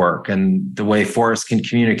forests work and the way forests can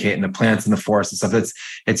communicate, and the plants in the forest and stuff.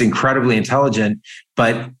 It's incredibly intelligent.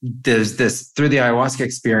 But there's this, through the ayahuasca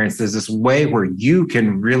experience, there's this way where you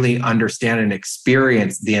can really understand and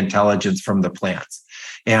experience the intelligence from the plants.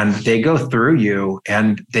 And they go through you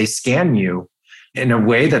and they scan you in a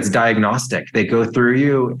way that's diagnostic. They go through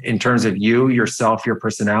you in terms of you, yourself, your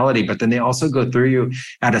personality, but then they also go through you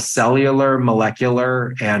at a cellular,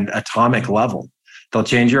 molecular, and atomic level. They'll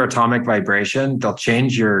change your atomic vibration, they'll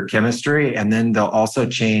change your chemistry, and then they'll also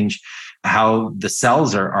change how the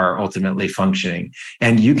cells are ultimately functioning.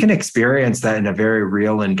 And you can experience that in a very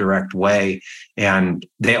real and direct way. And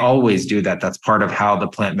they always do that. That's part of how the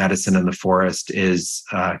plant medicine in the forest is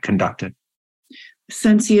conducted.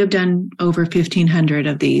 Since you have done over 1,500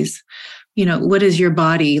 of these, what is your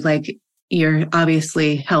body like? You're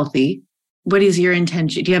obviously healthy. What is your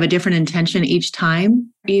intention? Do you have a different intention each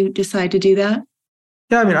time you decide to do that?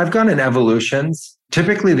 Yeah, I've gone in evolutions.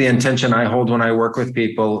 Typically, the intention I hold when I work with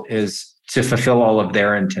people is to fulfill all of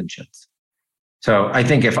their intentions. So I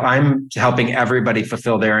think if I'm helping everybody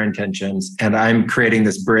fulfill their intentions, and I'm creating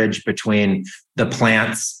this bridge between the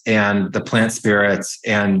plants and the plant spirits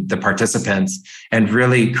and the participants, and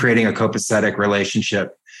really creating a copacetic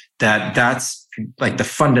relationship, that's like the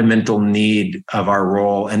fundamental need of our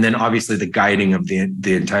role. And then obviously the guiding of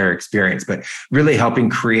the entire experience, but really helping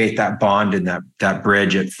create that bond and that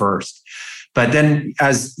bridge at first. But then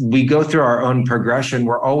as we go through our own progression,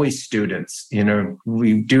 we're always students.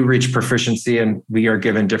 We do reach proficiency and we are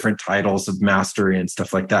given different titles of mastery and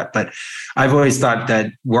stuff like that. But I've always thought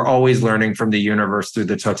that we're always learning from the universe through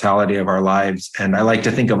the totality of our lives. And I like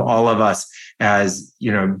to think of all of us as,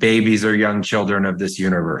 babies or young children of this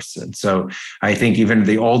universe. And so I think even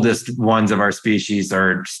the oldest ones of our species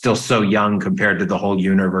are still so young compared to the whole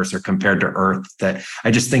universe or compared to Earth, that I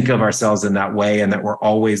just think of ourselves in that way, and that we're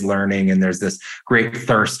always learning. And there's this great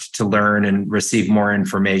thirst to learn and receive more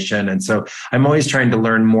information. And so I'm always trying to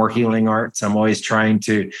learn more healing arts. I'm always trying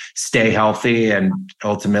to stay healthy and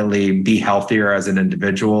ultimately be healthier as an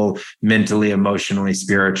individual, mentally, emotionally,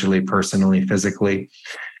 spiritually, personally, physically.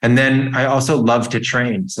 And then I also love to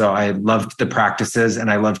train. So I loved the practices, and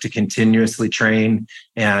I love to continuously train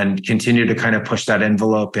and continue to kind of push that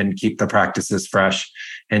envelope and keep the practices fresh.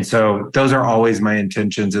 And so those are always my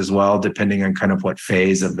intentions as well, depending on kind of what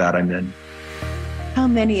phase of that I'm in. How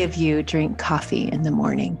many of you drink coffee in the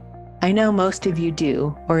morning? I know most of you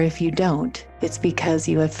do, or if you don't, it's because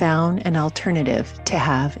you have found an alternative to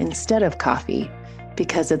have instead of coffee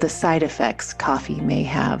because of the side effects coffee may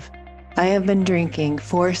have. I have been drinking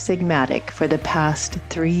Four Sigmatic for the past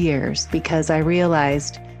 3 years because I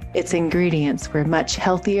realized its ingredients were much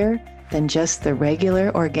healthier than just the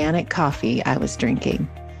regular organic coffee I was drinking.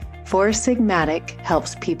 Four Sigmatic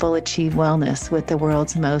helps people achieve wellness with the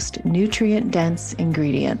world's most nutrient-dense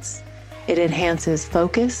ingredients. It enhances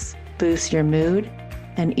focus, boosts your mood,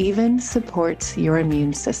 and even supports your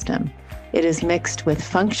immune system. It is mixed with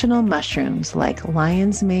functional mushrooms like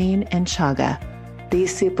lion's mane and chaga.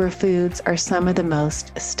 These superfoods are some of the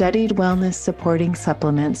most studied wellness-supporting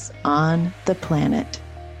supplements on the planet.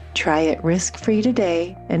 Try it risk-free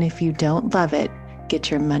today, and if you don't love it, get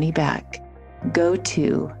your money back. Go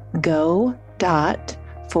to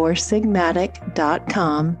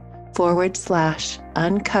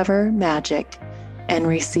go.foursigmatic.com/uncovermagic and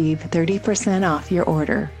receive 30% off your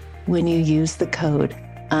order when you use the code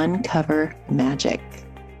UNCOVERMAGIC.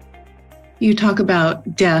 You talk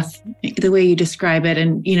about death, the way you describe it.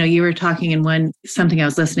 And, you were talking in something I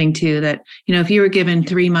was listening to that, if you were given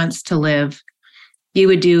 3 months to live, you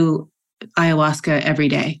would do ayahuasca every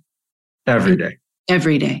day. Every day.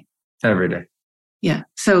 Every day. Every day. Yeah.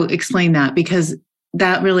 So explain that, because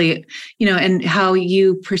that really, and how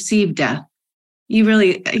you perceive death. You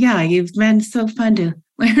really, you've been so fun to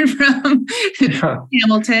learn from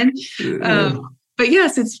Hamilton. But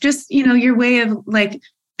yes, it's just, your way of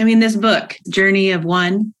this book, Journey of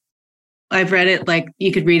One, I've read it,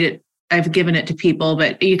 you could read it. I've given it to people,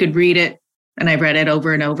 but you could read it, and I've read it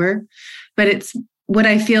over and over. But it's what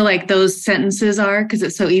I feel like those sentences are, because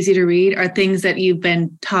it's so easy to read, are things that you've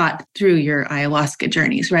been taught through your ayahuasca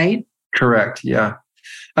journeys, right? Correct. Yeah.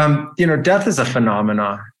 Death is a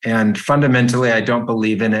phenomena, and fundamentally, I don't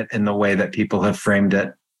believe in it in the way that people have framed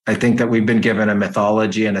it. I think that we've been given a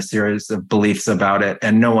mythology and a series of beliefs about it,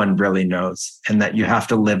 and no one really knows, and that you have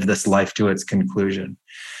to live this life to its conclusion.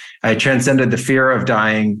 I transcended the fear of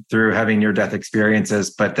dying through having near-death experiences,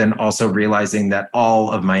 but then also realizing that all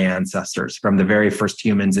of my ancestors, from the very first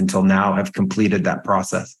humans until now, have completed that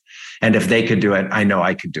process. And if they could do it, I know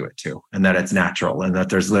I could do it too, and that it's natural, and that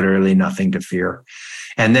there's literally nothing to fear.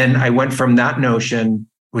 And then I went from that notion,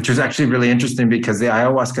 which was actually really interesting, because the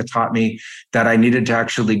ayahuasca taught me that I needed to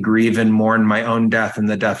actually grieve and mourn my own death and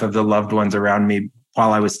the death of the loved ones around me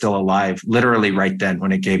while I was still alive, literally right then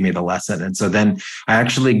when it gave me the lesson. And so then I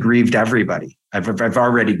actually grieved everybody. I've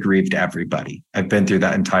already grieved everybody. I've been through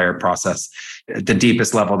that entire process at the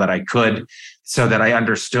deepest level that I could, so that I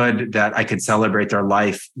understood that I could celebrate their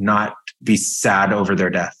life, not be sad over their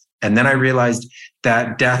death. And then I realized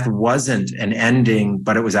that death wasn't an ending,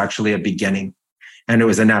 but it was actually a beginning. And it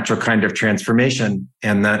was a natural kind of transformation,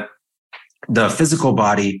 and that the physical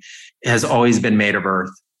body has always been made of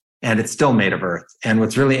earth, and it's still made of earth. And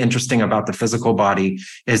what's really interesting about the physical body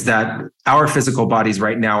is that our physical bodies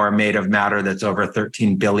right now are made of matter that's over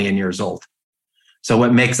 13 billion years old. So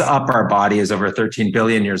what makes up our body is over 13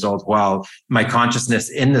 billion years old, while my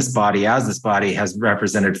consciousness in this body, as this body, has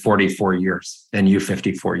represented 44 years, and you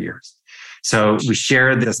 54 years. So we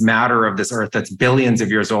share this matter of this earth that's billions of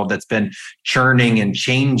years old, that's been churning and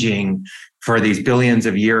changing for these billions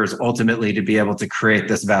of years, ultimately to be able to create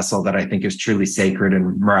this vessel that I think is truly sacred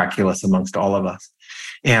and miraculous amongst all of us.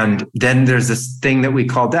 And then there's this thing that we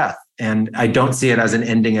call death. And I don't see it as an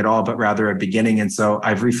ending at all, but rather a beginning. And so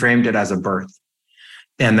I've reframed it as a birth.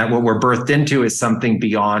 And that what we're birthed into is something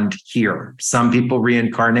beyond here. Some people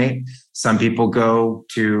reincarnate. Some people go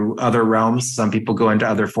to other realms. Some people go into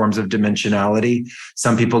other forms of dimensionality.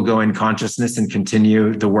 Some people go in consciousness and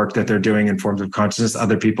continue the work that they're doing in forms of consciousness.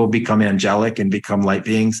 Other people become angelic and become light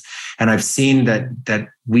beings. And I've seen that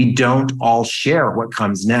we don't all share what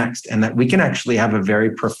comes next, and that we can actually have a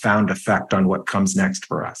very profound effect on what comes next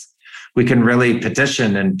for us. We can really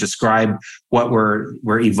petition and describe what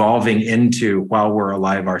we're evolving into while we're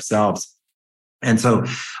alive ourselves. And so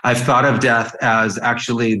I've thought of death as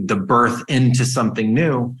actually the birth into something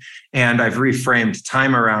new. And I've reframed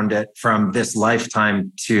time around it from this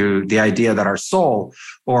lifetime to the idea that our soul,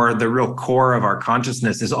 or the real core of our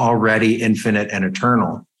consciousness, is already infinite and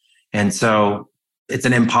eternal. And so it's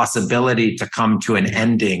an impossibility to come to an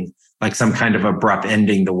ending, like some kind of abrupt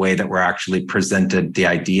ending, the way that we're actually presented the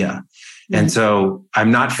idea. And so I'm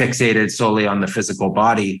not fixated solely on the physical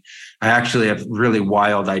body. I actually have really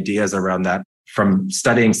wild ideas around that. From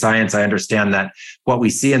studying science, I understand that what we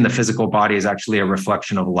see in the physical body is actually a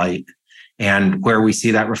reflection of light. And where we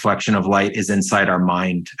see that reflection of light is inside our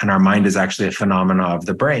mind. And our mind is actually a phenomena of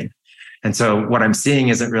the brain. And so what I'm seeing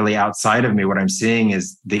isn't really outside of me. What I'm seeing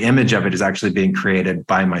is the image of it is actually being created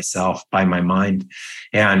by myself, by my mind.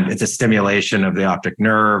 And it's a stimulation of the optic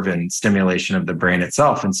nerve and stimulation of the brain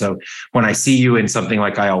itself. And so when I see you in something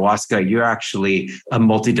like ayahuasca, you're actually a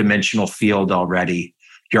multidimensional field already.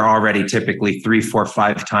 You're already typically 3, 4,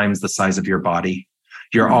 5 times the size of your body.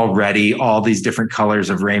 You're already all these different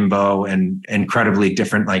colors of rainbow and incredibly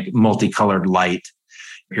different, like multicolored light.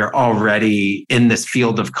 You're already in this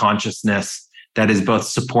field of consciousness that is both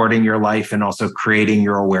supporting your life and also creating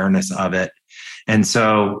your awareness of it. And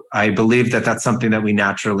so I believe that that's something that we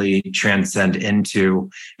naturally transcend into,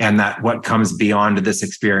 and that what comes beyond this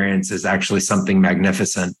experience is actually something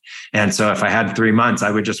magnificent. And so if I had 3 months,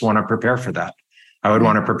 I would just want to prepare for that. I would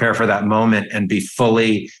want to prepare for that moment and be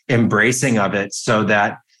fully embracing of it so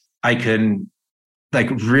that I can like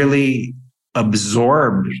really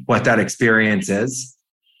absorb what that experience is.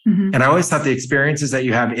 And I always thought the experiences that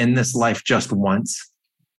you have in this life just once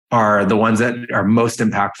are the ones that are most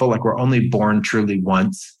impactful. Like we're only born truly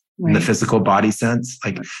once in the physical body sense.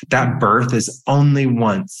 Like that birth is only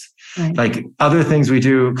once. Like other things we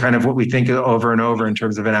do, kind of what we think of over and over in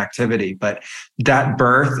terms of an activity, but that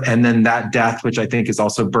birth and then that death, which I think is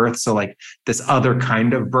also birth. So like this other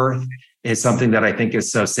kind of birth is something that I think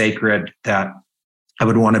is so sacred that I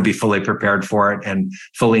would want to be fully prepared for it and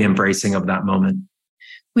fully embracing of that moment.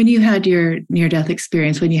 When you had your near-death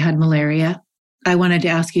experience, when you had malaria, I wanted to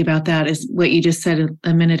ask you about that. Is what you just said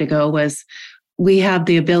a minute ago was we have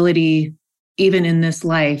the ability, even in this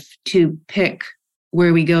life, to pick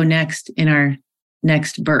where we go next in our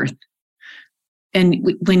next birth.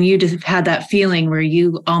 And when you just had that feeling where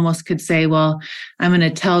you almost could say, well, I'm going to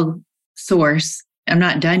tell Source, I'm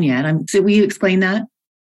not done yet. So will you explain that?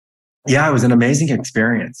 Yeah, it was an amazing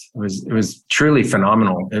experience. It was truly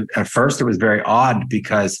phenomenal. At first, it was very odd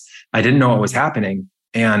because I didn't know what was happening.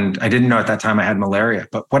 And I didn't know at that time I had malaria.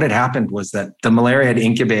 But what had happened was that the malaria had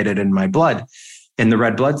incubated in my blood, in the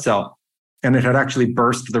red blood cell, and it had actually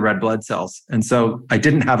burst the red blood cells. And so I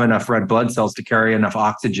didn't have enough red blood cells to carry enough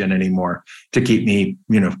oxygen anymore to keep me,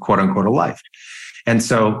 quote unquote, alive. And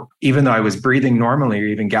so even though I was breathing normally or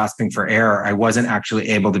even gasping for air, I wasn't actually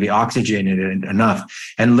able to be oxygenated enough.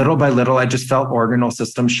 And little by little, I just felt organal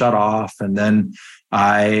systems shut off. And then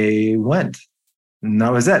I went. And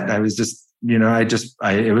that was it. I was just,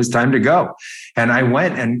 it was time to go. And I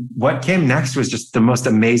went. And what came next was just the most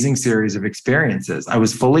amazing series of experiences. I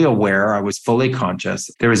was fully aware. I was fully conscious.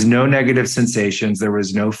 There was no negative sensations. There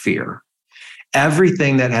was no fear.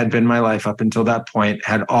 Everything that had been my life up until that point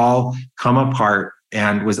had all come apart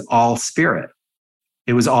and was all spirit.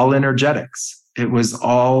 It was all energetics. It was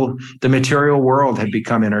all the material world had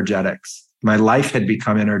become energetics. My life had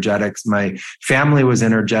become energetics. My family was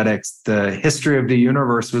energetics. The history of the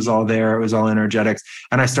universe was all there. It was all energetics.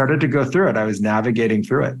 And I started to go through it. I was navigating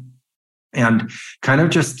through it and kind of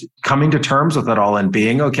just coming to terms with it all and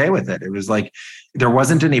being okay with it. It was like, there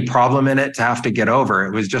wasn't any problem in it to have to get over.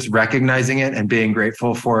 It was just recognizing it and being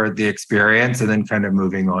grateful for the experience and then kind of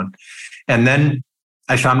moving on. And then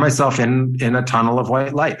I found myself in a tunnel of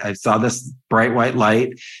white light. I saw this bright white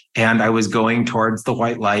light and I was going towards the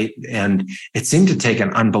white light, and it seemed to take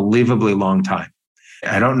an unbelievably long time.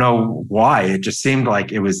 I don't know why. It just seemed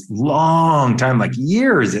like it was long time, like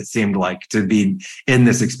years, it seemed like, to be in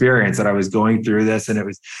this experience that I was going through this and it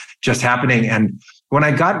was just happening. And when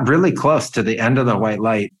I got really close to the end of the white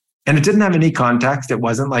light, and it didn't have any context, it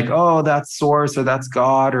wasn't like, oh, that's Source or that's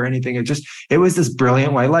God or anything. It was this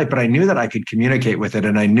brilliant white light, but I knew that I could communicate with it,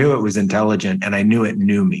 and I knew it was intelligent, and I knew it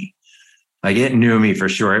knew me. Like it knew me for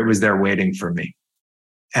sure. It was there waiting for me.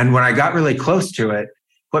 And when I got really close to it,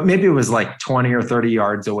 but maybe it was like 20 or 30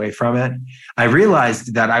 yards away from it, I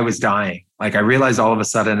realized that I was dying. Like I realized all of a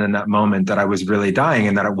sudden in that moment that I was really dying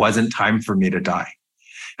and that it wasn't time for me to die.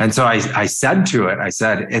 And so I said to it,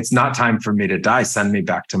 it's not time for me to die. Send me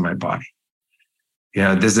back to my body.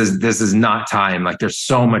 This is not time. Like there's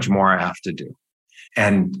so much more I have to do.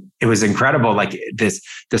 And it was incredible. Like this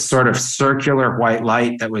sort of circular white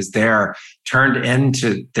light that was there turned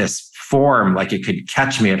into this form, like it could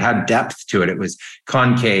catch me. It had depth to it. It was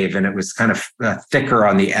concave and it was kind of thicker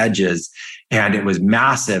on the edges, and it was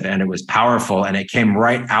massive and it was powerful, and it came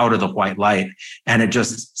right out of the white light, and it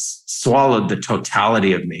just swallowed the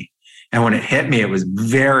totality of me. And when it hit me, it was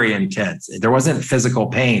very intense. There wasn't physical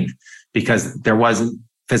pain because there wasn't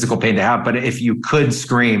physical pain to have, but if you could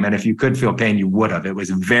scream and if you could feel pain, you would have. It was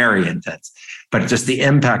very intense, but just the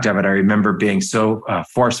impact of it, I remember being so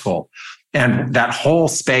forceful. And that whole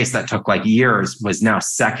space that took like years was now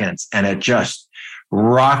seconds, and it just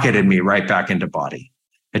rocketed me right back into body.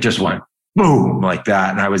 It just went boom like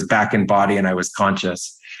that. And I was back in body and I was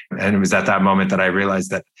conscious. And it was at that moment that I realized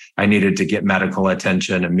that I needed to get medical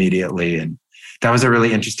attention immediately. And that was a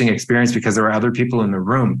really interesting experience because there were other people in the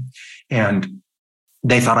room and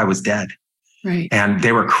they thought I was dead. Right. And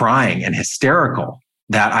they were crying and hysterical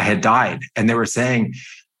that I had died. And they were saying,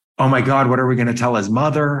 oh my God, what are we going to tell his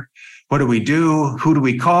mother? What do we do? Who do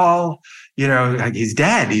we call? You know, like, he's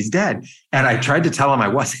dead. He's dead. And I tried to tell him I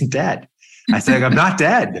wasn't dead. I said, I'm not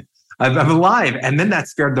dead. I'm alive. And then that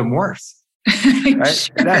scared them worse. Right?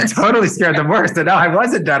 Sure. That totally scared them worse. That no, I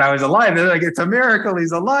wasn't dead. I was alive. They're like, it's a miracle.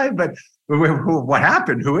 He's alive. But what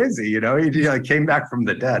happened? Who is he? You know, he came back from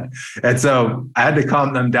the dead. And so I had to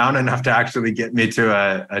calm them down enough to actually get me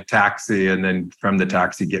to a taxi, and then from the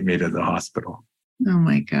taxi, get me to the hospital. Oh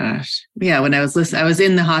my gosh. Yeah. When I was listening, I was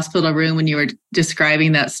in the hospital room when you were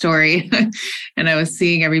describing that story and I was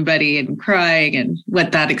seeing everybody and crying and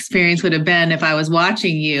what that experience would have been if I was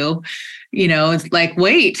watching you. You know, it's like,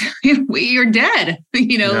 wait, you're dead.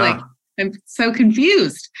 You know, like I'm so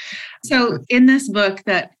confused. So in this book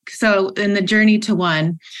in the Journey to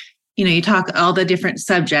One, you know, you talk all the different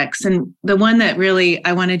subjects, and the one that really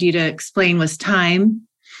I wanted you to explain was time.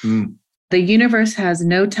 Mm. The universe has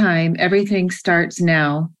no time. Everything starts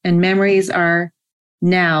now, and memories are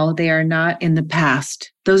now. They are not in the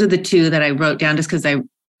past. Those are the two that I wrote down just because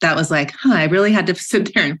that was like, I really had to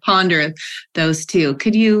sit there and ponder those two.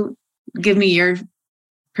 Could you give me your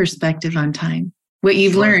perspective on time? What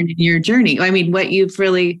you've learned in your journey? I mean, what you've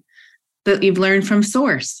learned from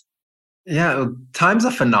Source. Yeah, time's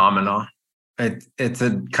a phenomenon. It's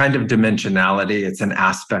a kind of dimensionality. It's an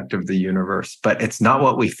aspect of the universe, but it's not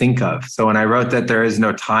what we think of. So when I wrote that there is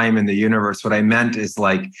no time in the universe, what I meant is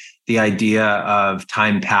like the idea of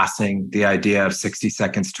time passing, the idea of 60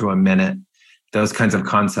 seconds to a minute, those kinds of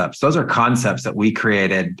concepts. Those are concepts that we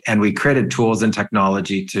created, and we created tools and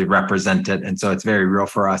technology to represent it. And so it's very real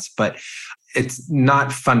for us, but it's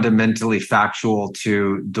not fundamentally factual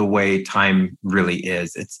to the way time really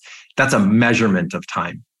is. That's a measurement of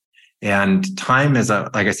time. And time is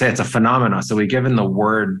like I say, it's a phenomenon. So we've given the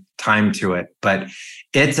word time to it, but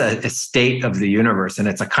it's a state of the universe, and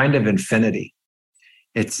it's a kind of infinity.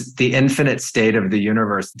 It's the infinite state of the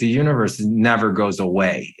universe. The universe never goes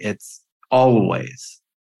away. It's always.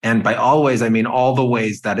 And by always, I mean all the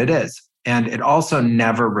ways that it is. And it also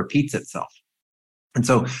never repeats itself. And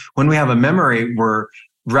so when we have a memory, we're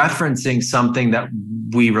referencing something that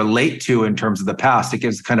we relate to in terms of the past. It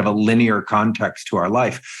gives kind of a linear context to our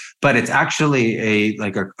life, but it's actually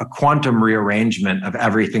a quantum rearrangement of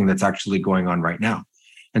everything that's actually going on right now.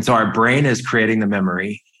 And so our brain is creating the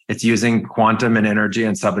memory. It's using quantum and energy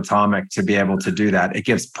and subatomic to be able to do that. It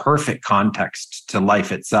gives perfect context to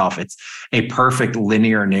life itself. It's a perfect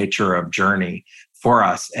linear nature of journey for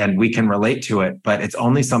us, and we can relate to it, but it's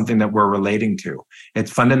only something that we're relating to.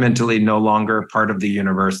 It's fundamentally no longer part of the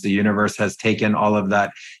universe. The universe has taken all of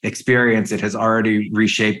that experience. It has already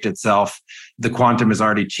reshaped itself. The quantum has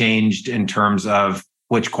already changed in terms of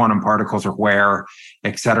which quantum particles are where,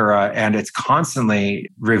 et cetera. And it's constantly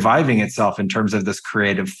reviving itself in terms of this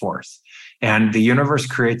creative force. And the universe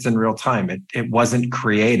creates in real time. It wasn't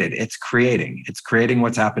created. It's creating. It's creating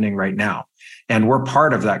what's happening right now. And we're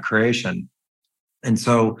part of that creation. And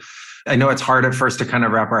so I know it's hard at first to kind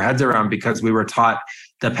of wrap our heads around because we were taught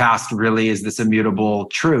the past really is this immutable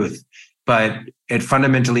truth, but it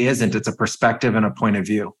fundamentally isn't. It's a perspective and a point of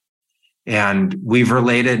view. And we've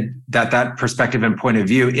related that perspective and point of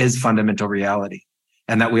view is fundamental reality,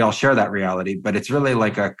 and that we all share that reality, but it's really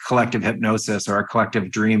like a collective hypnosis or a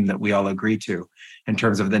collective dream that we all agree to in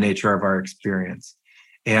terms of the nature of our experience.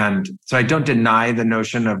 And so I don't deny the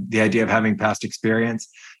notion of the idea of having past experience,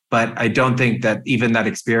 but I don't think that even that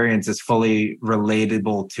experience is fully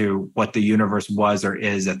relatable to what the universe was or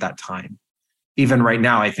is at that time. Even right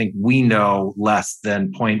now, I think we know less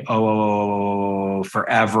than 0.000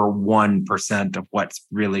 forever 1% of what's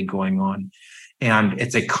really going on. And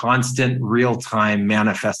it's a constant real-time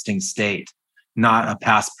manifesting state not a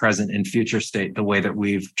past, present, and future state, the way that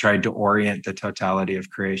we've tried to orient the totality of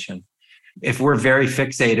creation. If we're very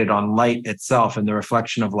fixated on light itself and the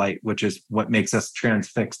reflection of light, which is what makes us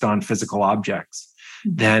transfixed on physical objects,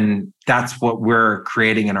 then that's what we're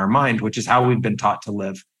creating in our mind, which is how we've been taught to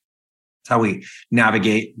live. It's how we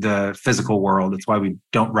navigate the physical world. It's why we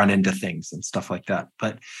don't run into things and stuff like that.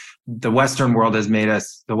 But the Western world has made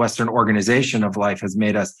us, the Western organization of life has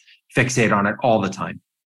made us fixate on it all the time.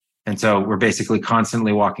 And so we're basically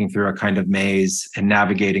constantly walking through a kind of maze and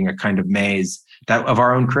navigating a kind of maze that of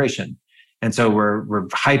our own creation. And so we're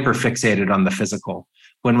hyper fixated on the physical.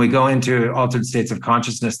 When we go into altered states of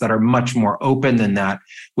consciousness that are much more open than that,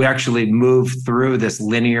 we actually move through this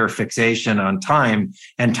linear fixation on time,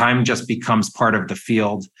 and time just becomes part of the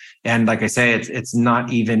field. And like I say, it's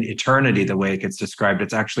not even eternity the way it gets described.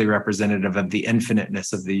 It's actually representative of the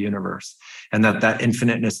infiniteness of the universe, and that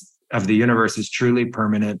infiniteness of the universe is truly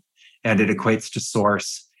permanent, and it equates to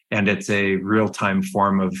source, and it's a real-time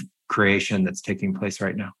form of creation that's taking place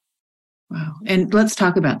right now. Wow. And let's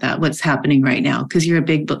talk about that, what's happening right now, because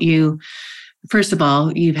first of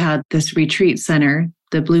all, you've had this retreat center,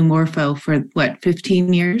 the Blue Morpho, for what,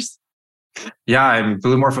 15 years? Yeah,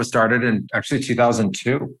 Blue Morpho started in actually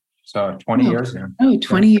 2002. So 20 years now. Oh,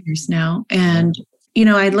 20 years now. And,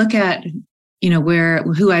 I look at,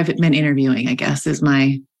 who I've been interviewing, I guess, is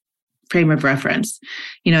my frame of reference.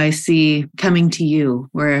 I see Coming to You,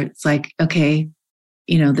 where it's like, okay,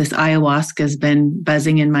 this ayahuasca has been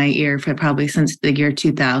buzzing in my ear for probably since the year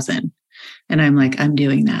 2000. And I'm like, I'm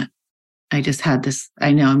doing that. I just had this,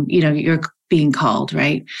 I know, you're being called,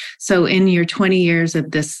 right? So in your 20 years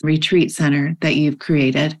of this retreat center that you've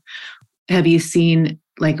created, have you seen,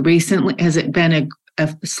 like, recently, has it been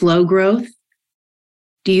a slow growth?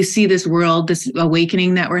 Do you see this world, this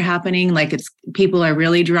awakening that we're happening? Like, people are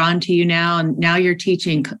really drawn to you now, and now you're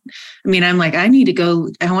teaching. I'm like, I need to go.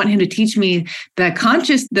 I want him to teach me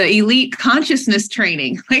the elite consciousness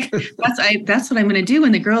training. Like, that's what I'm going to do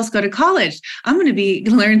when the girls go to college. I'm going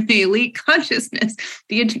to learn the elite consciousness.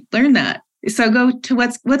 Do you learn that? So go to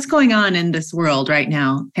what's going on in this world right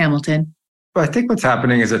now, Hamilton. Well, I think what's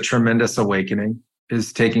happening is a tremendous awakening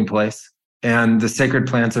is taking place, and the sacred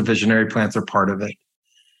plants of visionary plants are part of it.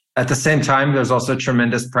 At the same time, there's also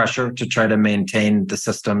tremendous pressure to try to maintain the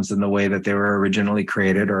systems in the way that they were originally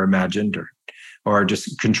created or imagined, or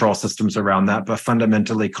just control systems around that. But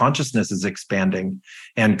fundamentally, consciousness is expanding,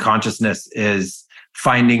 and consciousness is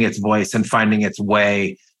finding its voice and finding its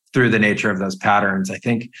way through the nature of those patterns. I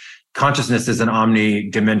think consciousness is an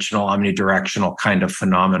omnidimensional, omnidirectional kind of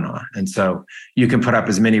phenomenon. And so you can put up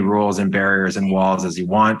as many rules and barriers and walls as you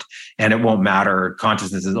want, and it won't matter.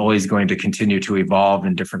 Consciousness is always going to continue to evolve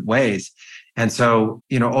in different ways. And so,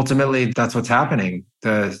 ultimately, that's what's happening.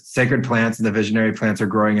 The sacred plants and the visionary plants are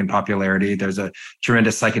growing in popularity. There's a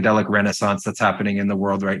tremendous psychedelic renaissance that's happening in the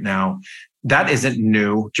world right now. That isn't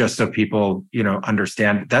new, just so people,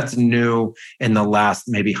 understand. That's new in the last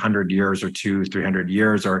maybe 100 years or 200-300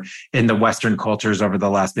 years, or in the Western cultures over the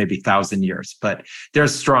last maybe 1,000 years. But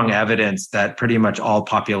there's strong evidence that pretty much all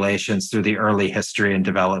populations through the early history and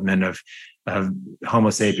development of Homo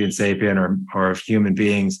sapiens sapien or of human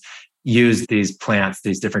beings use these plants,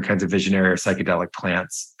 these different kinds of visionary or psychedelic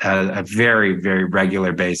plants, at a very, very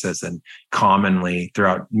regular basis and commonly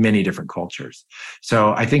throughout many different cultures.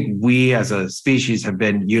 So I think we as a species have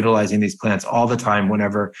been utilizing these plants all the time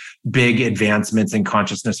whenever big advancements in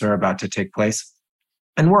consciousness are about to take place.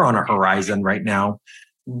 And we're on a horizon right now.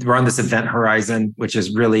 We're on this event horizon, which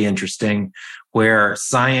is really interesting, where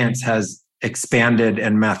science has expanded,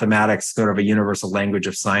 and mathematics, sort of a universal language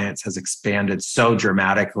of science, has expanded so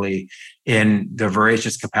dramatically in the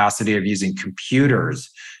voracious capacity of using computers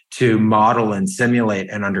to model and simulate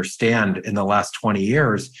and understand in the last 20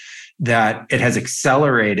 years that it has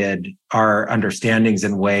accelerated our understandings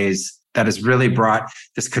in ways that has really brought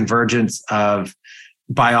this convergence of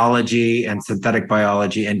biology and synthetic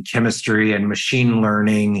biology and chemistry and machine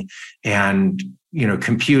learning and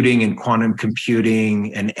computing and quantum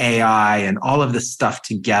computing and AI and all of this stuff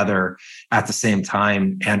together at the same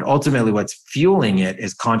time. And ultimately, what's fueling it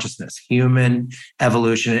is consciousness. Human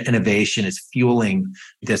evolution and innovation is fueling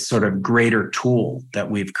this sort of greater tool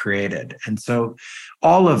that we've created. And so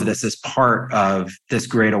all of this is part of this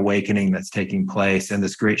great awakening that's taking place and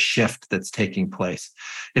this great shift that's taking place.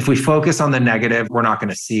 If we focus on the negative, we're not going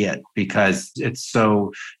to see it, because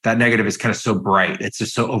that negative is kind of so bright. It's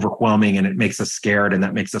just so overwhelming, and it makes us scared, and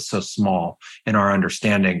that makes us so small in our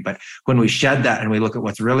understanding. But when we shed that and we look at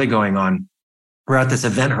what's really going on, we're at this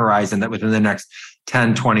event horizon that within the next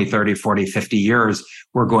 10, 20, 30, 40, 50 years,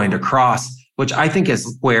 we're going to cross, which I think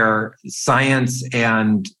is where science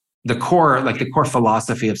and the core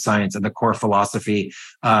philosophy of science and the core philosophy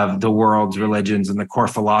of the world's religions and the core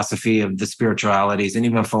philosophy of the spiritualities and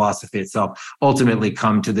even philosophy itself ultimately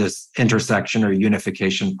come to this intersection or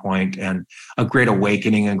unification point, and a great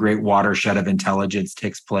awakening, a great watershed of intelligence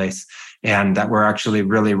takes place, and that we're actually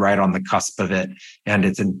really right on the cusp of it. And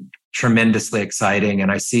it's tremendously exciting.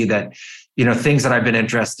 And I see that, things that I've been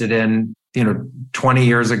interested in, 20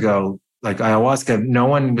 years ago, like ayahuasca, no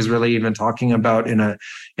one was really even talking about in a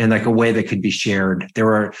way that could be shared. There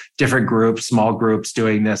were different groups, small groups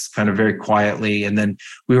doing this kind of very quietly. And then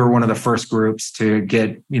we were one of the first groups to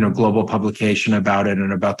get, global publication about it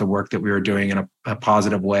and about the work that we were doing in a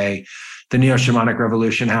positive way. The neo-shamanic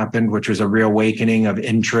revolution happened, which was a reawakening of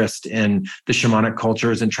interest in the shamanic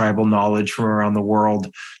cultures and tribal knowledge from around the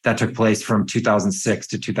world. That took place from 2006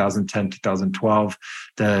 to 2010, 2012.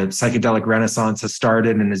 The psychedelic renaissance has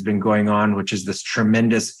started and has been going on, which is this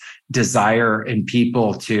tremendous desire in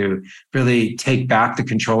people to really take back the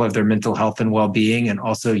control of their mental health and well-being, and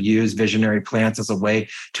also use visionary plants as a way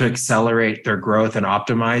to accelerate their growth and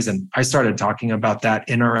optimize. And I started talking about that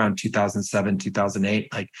in around 2007,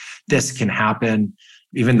 2008, like this can happen.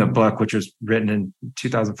 Even the book, which was written in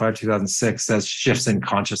 2005, 2006, says shifts in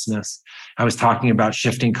consciousness. I was talking about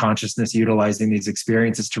shifting consciousness, utilizing these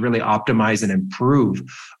experiences to really optimize and improve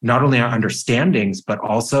not only our understandings, but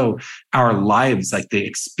also our lives, like the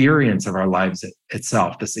experience of our lives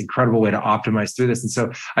itself, this incredible way to optimize through this. And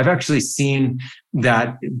so I've actually seen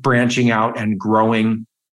that branching out and growing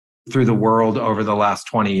through the world over the last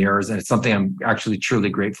 20 years. And it's something I'm actually truly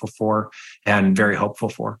grateful for and very hopeful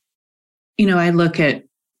for. I look at,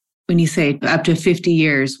 when you say up to 50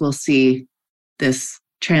 years, we'll see this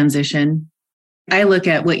transition. I look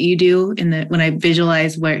at what you do when I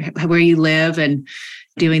visualize where you live and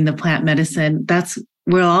doing the plant medicine.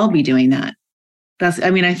 We'll all be doing that.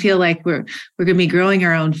 I feel like we're going to be growing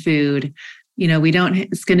our own food.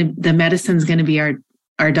 The medicine's going to be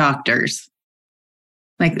our doctors.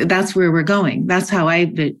 Like that's where we're going. That's how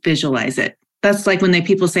I visualize it. That's like when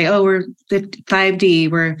people say, oh, we're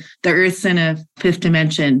 5D, we're the Earth's in a fifth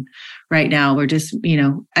dimension right now. We're just,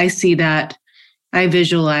 I see that. I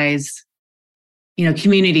visualize,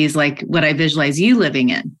 communities like what I visualize you living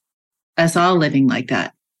in, us all living like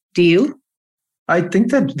that. Do you? I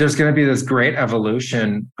think that there's going to be this great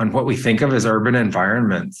evolution on what we think of as urban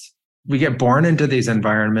environments. We get born into these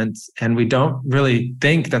environments and we don't really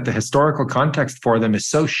think that the historical context for them is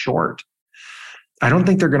so short. I don't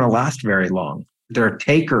think they're going to last very long. They're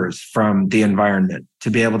takers from the environment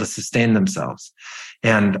to be able to sustain themselves.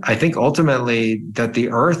 And I think ultimately that the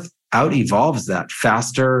earth out-evolves that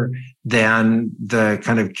faster than the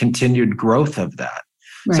kind of continued growth of that.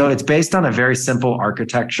 Right. So it's based on a very simple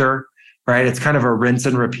architecture, right? It's kind of a rinse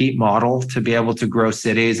and repeat model to be able to grow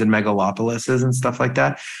cities and megalopolises and stuff like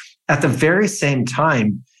that. At the very same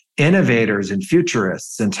time, innovators and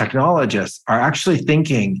futurists and technologists are actually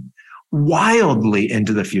thinking wildly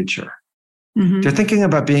into the future. Mm-hmm. They're thinking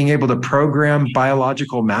about being able to program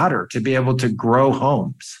biological matter to be able to grow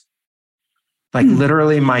homes. Like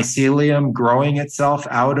literally mycelium growing itself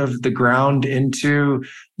out of the ground into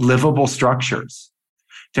livable structures.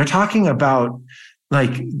 They're talking about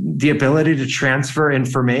like the ability to transfer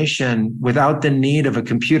information without the need of a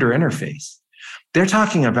computer interface. They're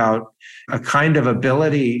talking about a kind of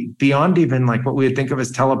ability beyond even like what we would think of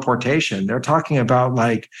as teleportation. They're talking about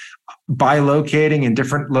like bilocating in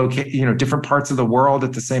different parts of the world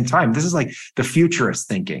at the same time. This is like the futurist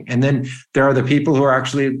thinking. And then there are the people who are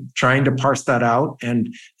actually trying to parse that out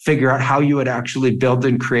and figure out how you would actually build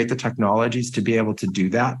and create the technologies to be able to do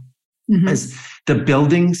that. Mm-hmm. As the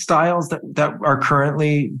building styles that are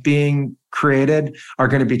currently being created are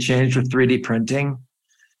going to be changed with 3D printing.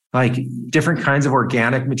 Like different kinds of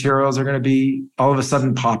organic materials are going to be all of a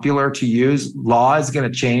sudden popular to use. Law is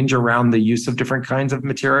going to change around the use of different kinds of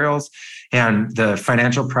materials, and the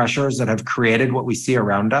financial pressures that have created what we see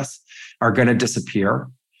around us are going to disappear.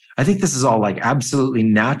 I think this is all like absolutely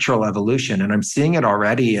natural evolution, and I'm seeing it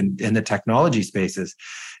already in the technology spaces.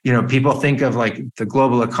 People think of like the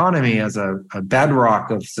global economy as a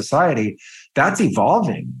bedrock of society. That's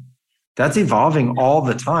evolving. That's evolving all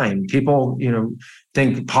the time. People,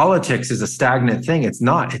 think politics is a stagnant thing. It's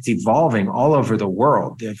not. It's evolving all over the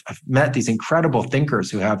world. I've met these incredible thinkers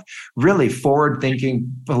who have really forward-thinking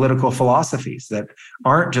political philosophies that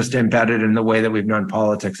aren't just embedded in the way that we've known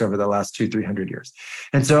politics over the last 200-300 years.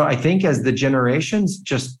 And so I think as the generations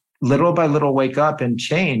just little by little wake up and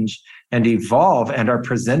change and evolve and are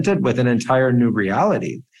presented with an entire new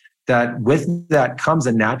reality, that with that comes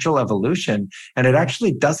a natural evolution. And it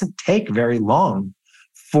actually doesn't take very long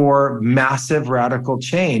for massive radical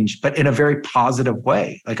change, but in a very positive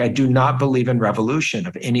way. Like, I do not believe in revolution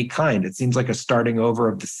of any kind. It seems like a starting over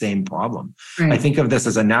of the same problem. Right. I think of this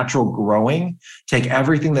as a natural growing, take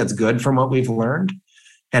everything that's good from what we've learned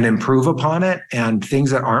and improve upon it. And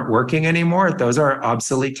things that aren't working anymore, those are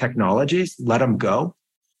obsolete technologies, let them go.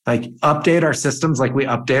 Like, update our systems like we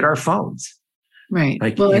update our phones. Right.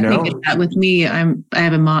 Like, well, I think that with me, I'm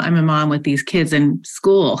a mom with these kids in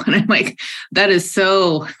school, and I'm like, that is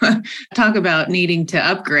so talk about needing to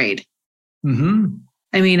upgrade. Mm-hmm.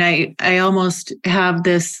 I mean, I almost have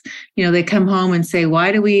this, they come home and say,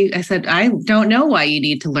 I said, I don't know why you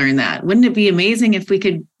need to learn that. Wouldn't it be amazing if we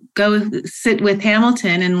could go sit with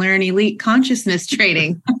Hamilton and learn elite consciousness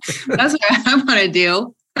training? That's what I want to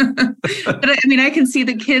do. But I mean, I can see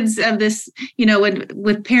the kids of this,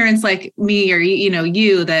 with parents like me or,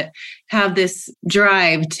 you that have this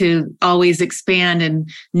drive to always expand and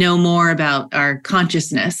know more about our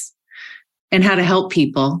consciousness and how to help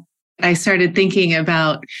people. I started thinking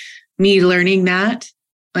about me learning that,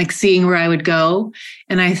 like seeing where I would go.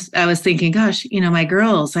 And I was thinking, gosh, my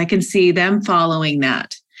girls, I can see them following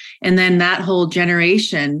that. And then that whole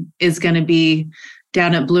generation is going to be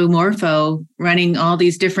down at Blue Morpho running all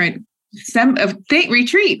these different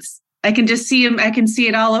retreats. I can just see them. I can see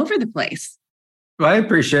it all over the place. Well, I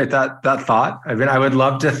appreciate that thought. I mean, I would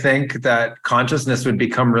love to think that consciousness would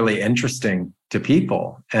become really interesting to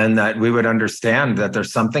people and that we would understand that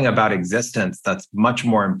there's something about existence that's much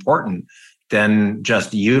more important than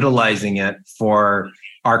just utilizing it for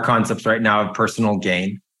our concepts right now of personal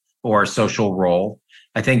gain or social role.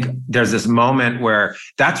 I think there's this moment where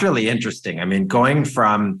that's really interesting. I mean, going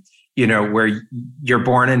from, where you're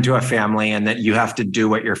born into a family and that you have to do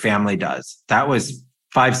what your family does. That was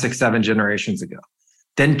 5, 6, 7 generations ago.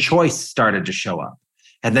 Then choice started to show up.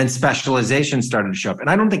 And then specialization started to show up. And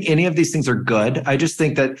I don't think any of these things are good. I just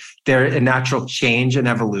think that they're a natural change and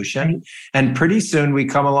evolution. And pretty soon we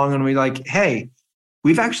come along and we're like, hey,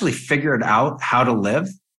 we've actually figured out how to live.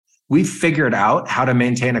 We've figured out how to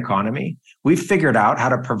maintain economy. We've figured out how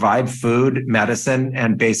to provide food, medicine,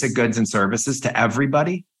 and basic goods and services to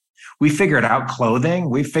everybody. We figured out clothing.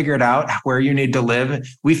 We figured out where you need to live.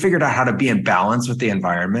 We figured out how to be in balance with the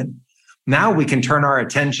environment. Now we can turn our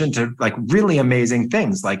attention to like really amazing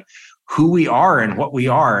things like who we are and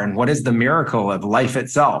what is the miracle of life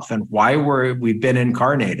itself and why we've been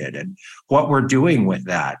incarnated and what we're doing with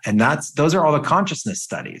that. And those are all the consciousness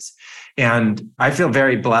studies. And I feel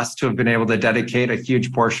very blessed to have been able to dedicate a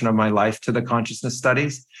huge portion of my life to the consciousness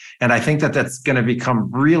studies. And I think that that's going to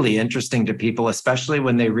become really interesting to people, especially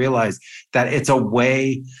when they realize that it's a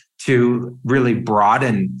way to really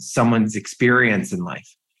broaden someone's experience in life.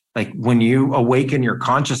 Like when you awaken your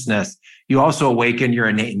consciousness, you also awaken your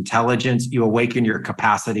innate intelligence, you awaken your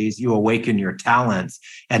capacities, you awaken your talents.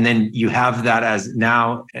 And then you have that as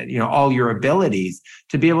now, all your abilities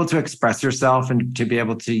to be able to express yourself and to be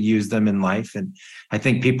able to use them in life. And I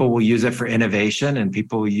think people will use it for innovation and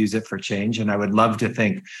people will use it for change. And I would love to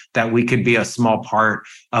think that we could be a small part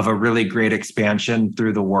of a really great expansion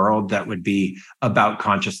through the world that would be about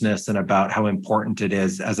consciousness and about how important it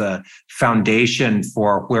is as a foundation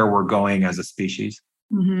for where we're going as a species.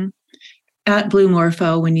 Mm-hmm. At Blue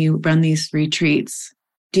Morpho, when you run these retreats,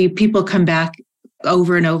 do people come back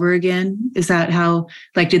over and over again? Is that how,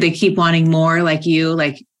 do they keep wanting more like you?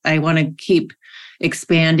 Like, I want to keep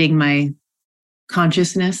expanding my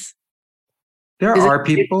consciousness? There are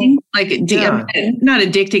people. Not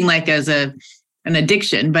addicting like as an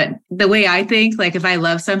addiction, but the way I think, like if I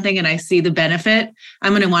love something and I see the benefit,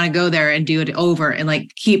 I'm going to want to go there and do it over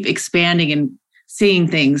and keep expanding and seeing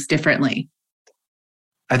things differently.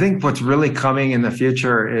 I think what's really coming in the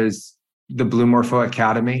future is the Blue Morpho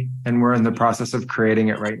Academy, and we're in the process of creating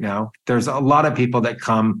it right now. There's a lot of people that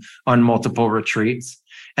come on multiple retreats,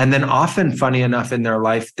 and then often, funny enough, in their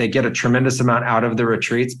life, they get a tremendous amount out of the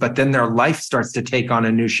retreats, but then their life starts to take on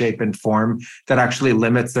a new shape and form that actually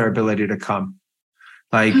limits their ability to come.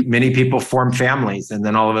 Like many people form families and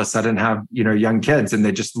then all of a sudden have, young kids, and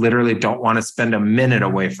they just literally don't want to spend a minute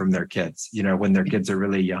away from their kids, when their kids are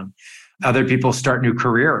really young. Other people start new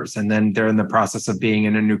careers and then they're in the process of being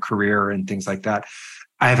in a new career and things like that.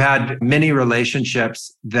 I've had many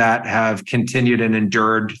relationships that have continued and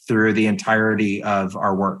endured through the entirety of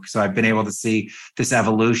our work. So I've been able to see this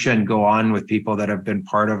evolution go on with people that have been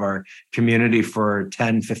part of our community for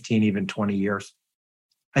 10, 15, even 20 years.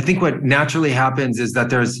 I think what naturally happens is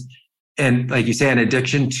that there's, and like you say, an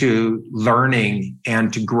addiction to learning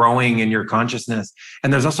and to growing in your consciousness.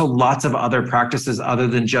 And there's also lots of other practices other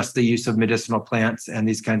than just the use of medicinal plants and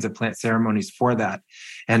these kinds of plant ceremonies for that.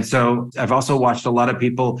 And so I've also watched a lot of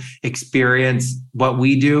people experience what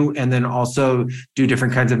we do and then also do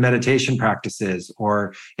different kinds of meditation practices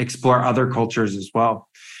or explore other cultures as well.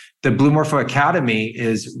 The Blue Morpho Academy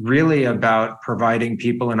is really about providing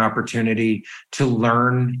people an opportunity to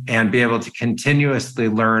learn and be able to continuously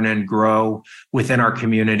learn and grow within our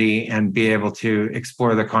community and be able to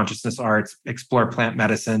explore the consciousness arts, explore plant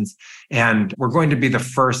medicines. And we're going to be the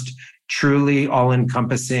first truly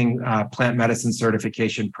all-encompassing plant medicine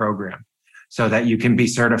certification program so that you can be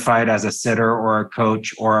certified as a sitter or a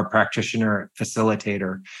coach or a practitioner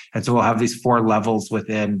facilitator. And so we'll have these 4 levels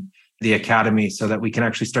within the academy so that we can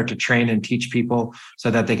actually start to train and teach people so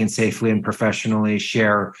that they can safely and professionally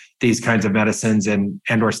share these kinds of medicines and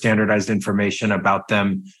or standardized information about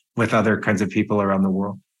them with other kinds of people around the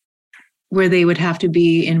world. Where they would have to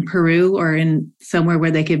be in Peru or in somewhere where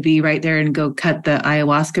they could be right there and go cut the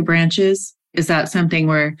ayahuasca branches? Is that something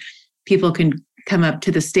where people can come up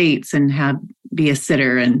to the States and be a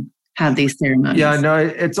sitter and have these ceremonies? Yeah, no,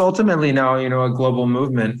 it's ultimately now, a global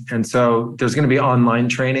movement. And so there's going to be online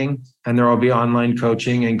training and there will be online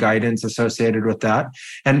coaching and guidance associated with that.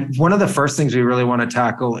 And one of the first things we really want to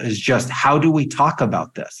tackle is just how do we talk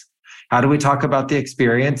about this? How do we talk about the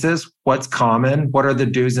experiences? What's common? What are the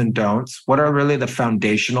do's and don'ts? What are really the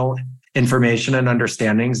foundational information and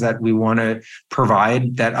understandings that we want to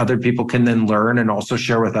provide that other people can then learn and also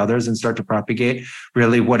share with others and start to propagate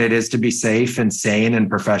really what it is to be safe and sane and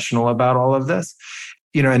professional about all of this.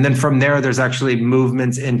 And then from there, there's actually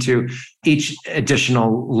movements into each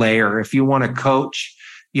additional layer. If you want to coach,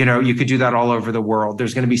 you could do that all over the world.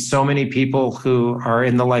 There's going to be so many people who are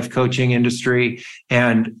in the life coaching industry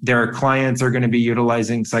and their clients are going to be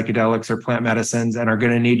utilizing psychedelics or plant medicines and are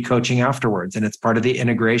going to need coaching afterwards. And it's part of the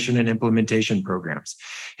integration and implementation programs.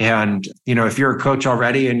 And, if you're a coach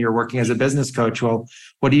already and you're working as a business coach, well,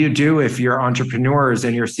 what do you do if your entrepreneurs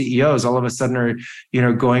and your CEOs all of a sudden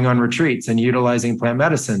are, going on retreats and utilizing plant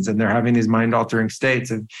medicines and they're having these mind-altering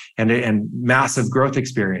states and massive growth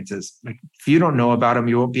experiences? If you don't know about them,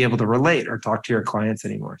 you won't be able to relate or talk to your clients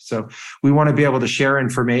anymore. So we want to be able to share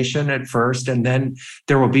information at first, and then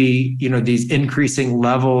there will be, these increasing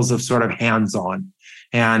levels of sort of hands-on.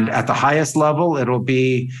 And at the highest level, it'll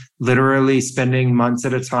be literally spending months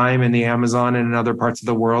at a time in the Amazon and in other parts of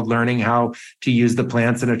the world, learning how to use the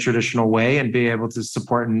plants in a traditional way and be able to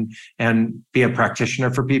support and be a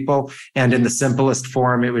practitioner for people. And in the simplest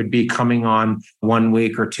form, it would be coming on 1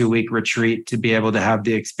 week or 2 week retreat to be able to have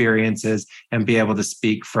the experiences and be able to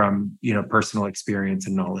speak from, personal experience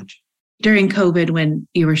and knowledge. During COVID, when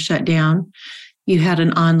you were shut down, you had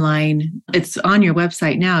an online, it's on your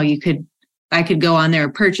website now. I could go on there,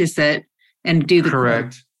 purchase it, and do the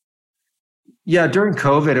correct. Course. Yeah, during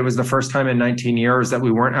COVID, it was the first time in 19 years that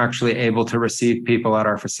we weren't actually able to receive people at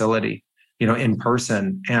our facility, in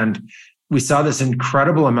person. And we saw this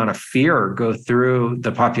incredible amount of fear go through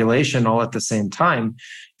the population all at the same time.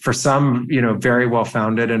 For some, very well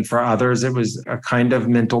founded, and for others, it was a kind of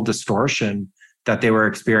mental distortion that they were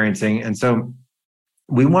experiencing. And so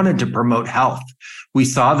we wanted to promote health. We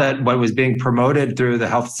saw that what was being promoted through the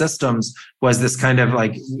health systems was this kind of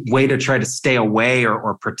like way to try to stay away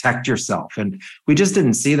or protect yourself. And we just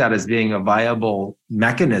didn't see that as being a viable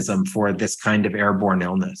mechanism for this kind of airborne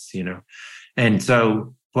illness, And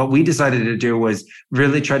so what we decided to do was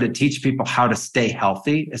really try to teach people how to stay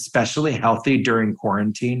healthy, especially healthy during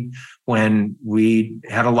quarantine, when we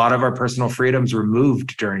had a lot of our personal freedoms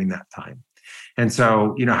removed during that time. And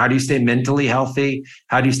so, how do you stay mentally healthy?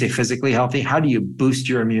 How do you stay physically healthy? How do you boost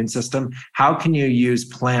your immune system? How can you use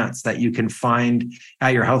plants that you can find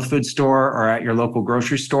at your health food store or at your local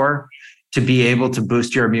grocery store to be able to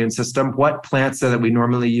boost your immune system? What plants that we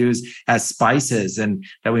normally use as spices and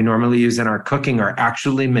that we normally use in our cooking are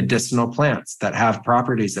actually medicinal plants that have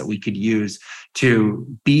properties that we could use to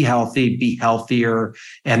be healthy, be healthier?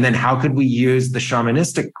 And then how could we use the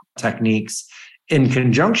shamanistic techniques in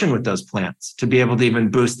conjunction with those plants to be able to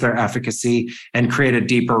even boost their efficacy and create a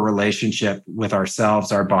deeper relationship with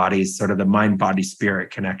ourselves, our bodies, sort of the mind, body,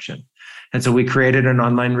 spirit connection? And so we created an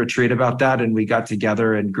online retreat about that. And we got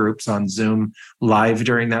together in groups on Zoom live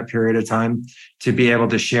during that period of time to be able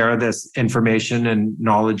to share this information and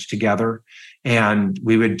knowledge together. And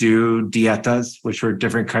we would do dietas, which were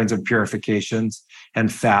different kinds of purifications,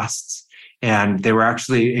 and fasts. And they were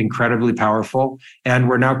actually incredibly powerful. And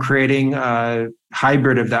we're now creating a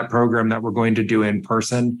hybrid of that program that we're going to do in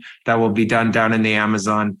person that will be done down in the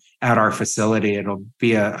Amazon at our facility. It'll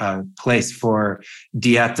be a place for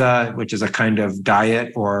dieta, which is a kind of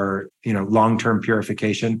diet or, long-term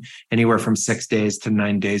purification, anywhere from 6 days to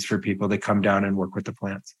 9 days for people to come down and work with the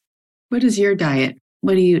plants. What is your diet?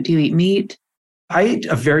 What do you eat meat? I eat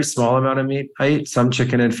a very small amount of meat. I eat some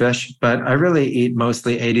chicken and fish, but I really eat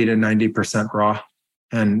mostly 80 to 90% raw.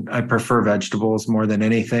 And I prefer vegetables more than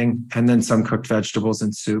anything, and then some cooked vegetables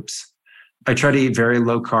and soups. I try to eat very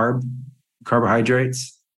low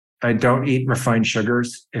carbohydrates. I don't eat refined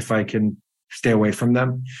sugars if I can stay away from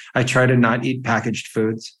them. I try to not eat packaged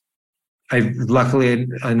foods. I luckily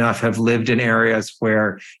enough have lived in areas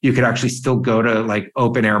where you could actually still go to like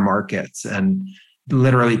open air markets and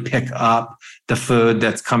literally pick up the food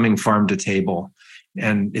that's coming farm to table,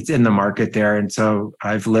 and it's in the market there. And so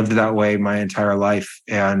I've lived that way my entire life.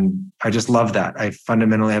 And I just love that. I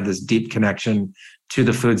fundamentally have this deep connection to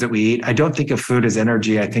the foods that we eat. I don't think of food as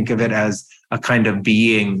energy. I think of it as a kind of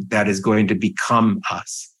being that is going to become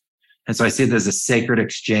us. And so I see it as a sacred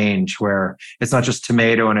exchange where it's not just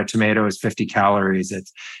tomato and a tomato is 50 calories.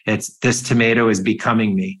 It's this tomato is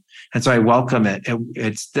becoming me. And so I welcome it.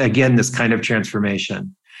 It's, again, this kind of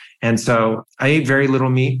transformation. And so I eat very little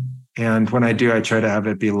meat. And when I do, I try to have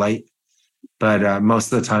it be light. But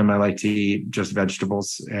most of the time, I like to eat just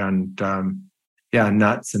vegetables and,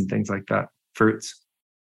 nuts and things like that, fruits.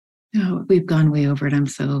 Oh, we've gone way over it. I'm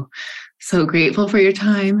so grateful for your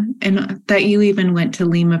time, and that you even went to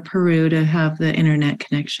Lima, Peru to have the internet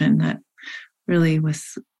connection. That really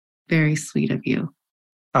was very sweet of you.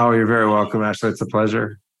 Oh, you're very welcome, Ashley. It's a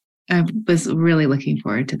pleasure. I was really looking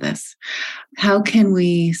forward to this. How can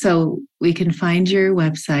we can find your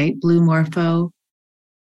website, Blue Morpho?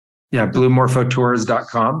 Yeah,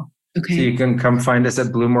 bluemorphotours.com. Okay. So you can come find us at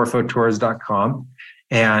bluemorphotours.com.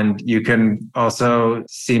 And you can also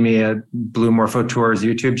see me at Blue Morpho Tours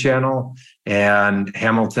YouTube channel and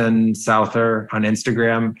Hamilton Souther on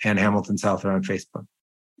Instagram and Hamilton Souther on Facebook.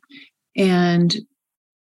 And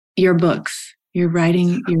your books, you're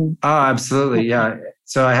writing. Oh, absolutely. Yeah.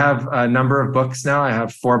 So I have a number of books now. I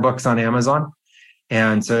have 4 books on Amazon.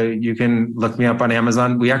 And so you can look me up on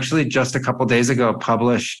Amazon. We actually just a couple of days ago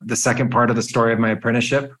published the second part of the story of my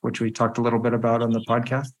apprenticeship, which we talked a little bit about on the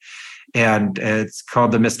podcast. And it's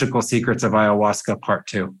called The Mystical Secrets of Ayahuasca Part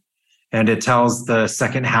 2. And it tells the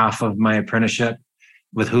second half of my apprenticeship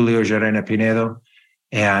with Julio Llerena Pinedo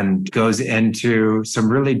and goes into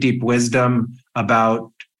some really deep wisdom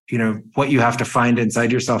about, what you have to find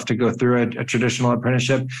inside yourself to go through a traditional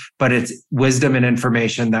apprenticeship. But it's wisdom and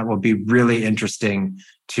information that will be really interesting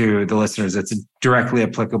to the listeners. It's directly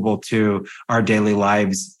applicable to our daily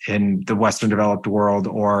lives in the Western developed world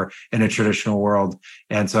or in a traditional world.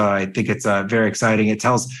 And so I think it's very exciting. It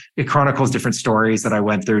chronicles different stories that I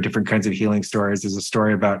went through, different kinds of healing stories. There's a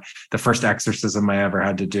story about the first exorcism I ever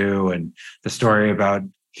had to do, and the story about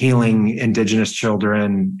healing indigenous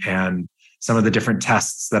children and some of the different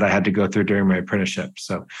tests that I had to go through during my apprenticeship.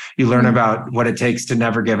 So you learn about what it takes to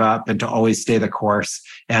never give up and to always stay the course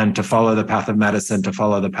and to follow the path of medicine, to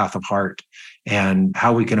follow the path of heart, and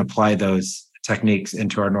how we can apply those techniques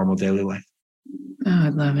into our normal daily life. Oh, I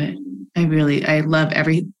love it. I love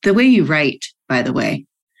the way you write, by the way.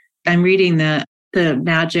 I'm reading the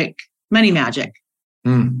Money Magic.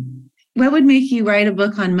 What would make you write a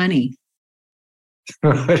book on money?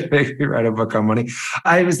 Make me write a book on money.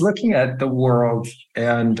 I was looking at the world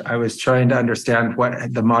and I was trying to understand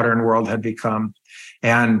what the modern world had become.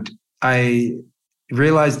 And I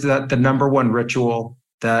realized that the number one ritual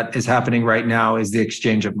that is happening right now is the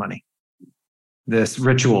exchange of money. This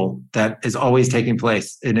ritual that is always taking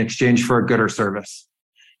place in exchange for a good or service.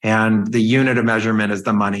 And the unit of measurement is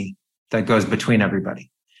the money that goes between everybody.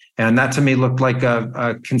 And that to me looked like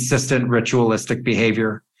a consistent ritualistic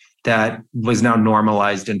behavior that was now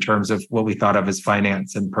normalized in terms of what we thought of as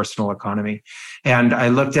finance and personal economy. And I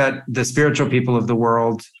looked at the spiritual people of the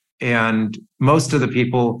world, and most of the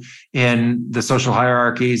people in the social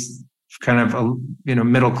hierarchies, kind of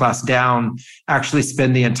middle class down, actually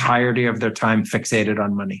spend the entirety of their time fixated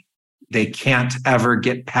on money. They can't ever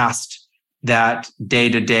get past that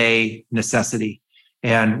day-to-day necessity.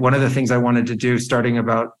 And one of the things I wanted to do starting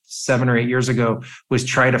about 7 or 8 years ago was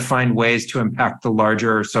try to find ways to impact the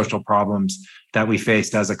larger social problems that we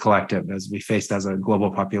faced as a collective, as we faced as a global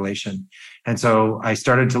population. And so I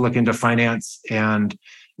started to look into finance and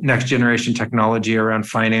next generation technology around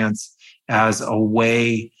finance as a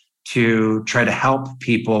way to try to help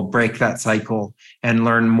people break that cycle and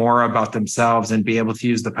learn more about themselves and be able to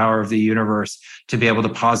use the power of the universe to be able to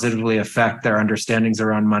positively affect their understandings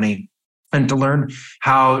around money, and to learn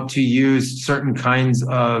how to use certain kinds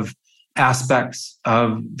of aspects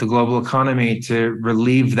of the global economy to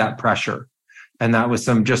relieve that pressure. And that was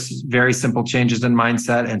some just very simple changes in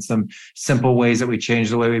mindset and some simple ways that we change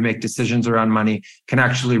the way we make decisions around money can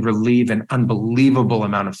actually relieve an unbelievable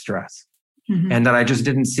amount of stress. and that I just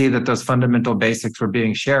didn't see that those fundamental basics were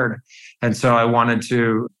being shared. And so I wanted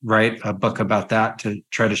to write a book about that to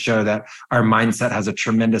try to show that our mindset has a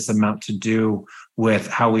tremendous amount to do with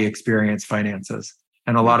how we experience finances.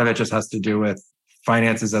 And a lot of it just has to do with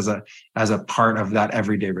finances as a part of that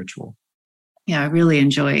everyday ritual. Yeah, I really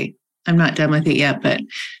enjoy. I'm not done with it yet, but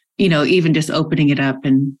even just opening it up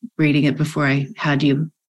and reading it before I had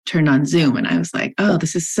you turned on Zoom, and I was like, oh,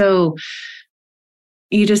 this is so.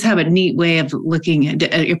 You just have a neat way of looking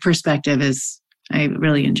at your perspective. I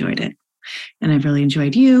really enjoyed it, and I've really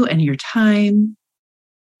enjoyed you and your time.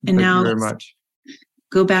 And Thank now you very much.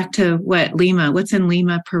 Go back to Lima. What's in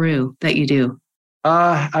Lima, Peru that you do?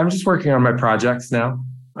 I'm just working on my projects now.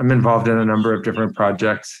 I'm involved in a number of different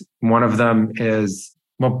projects. One of them is,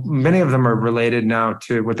 many of them are related now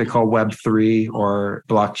to what they call Web3 or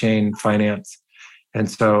blockchain finance. And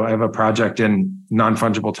so I have a project in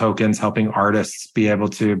non-fungible tokens, helping artists be able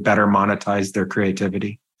to better monetize their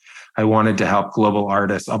creativity. I wanted to help global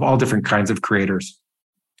artists of all different kinds of creators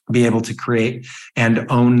be able to create and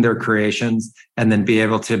own their creations and then be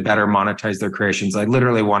able to better monetize their creations. I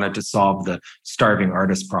literally wanted to solve the starving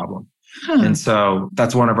artist problem. And so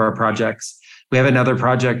that's one of our projects. We have another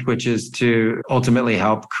project, which is to ultimately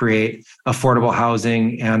help create affordable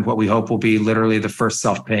housing and what we hope will be literally the first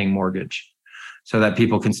self-paying mortgage, so that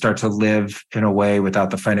people can start to live in a way without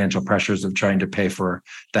the financial pressures of trying to pay for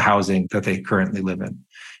the housing that they currently live in.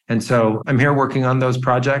 And so I'm here working on those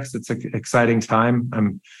projects. It's an exciting time.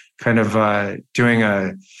 I'm kind of doing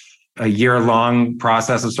a year-long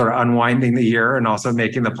process of sort of unwinding the year and also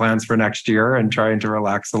making the plans for next year and trying to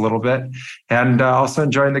relax a little bit, and also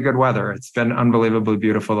enjoying the good weather. It's been unbelievably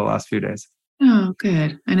beautiful the last few days. Oh,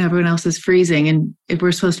 good. I know everyone else is freezing, and if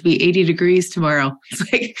we're supposed to be 80 degrees tomorrow.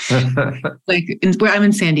 It's I'm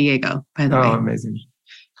in San Diego, by the way. Oh, amazing.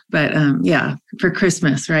 But for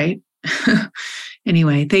Christmas, right?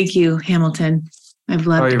 Anyway, thank you, Hamilton. I've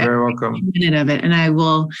loved you're very welcome. Minute of it.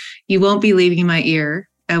 And you won't be leaving my ear.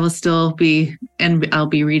 I will still be, and I'll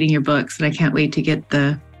be reading your books, and I can't wait to get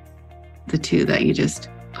the two that you just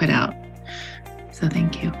put out. So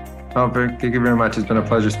thank you. Oh, thank you very much. It's been a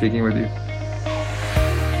pleasure speaking with you.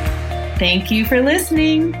 Thank you for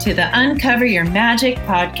listening to the Uncover Your Magic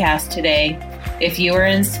podcast today. If you were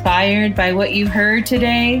inspired by what you heard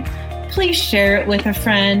today, please share it with a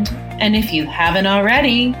friend. And if you haven't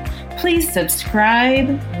already, please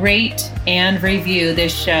subscribe, rate, and review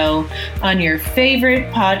this show on your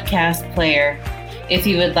favorite podcast player. If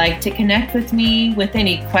you would like to connect with me with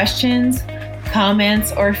any questions,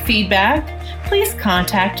 comments, or feedback, please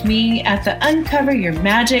contact me at the Uncover Your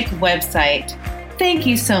Magic website. Thank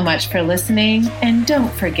you so much for listening, and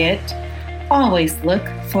don't forget, always look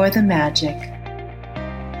for the magic.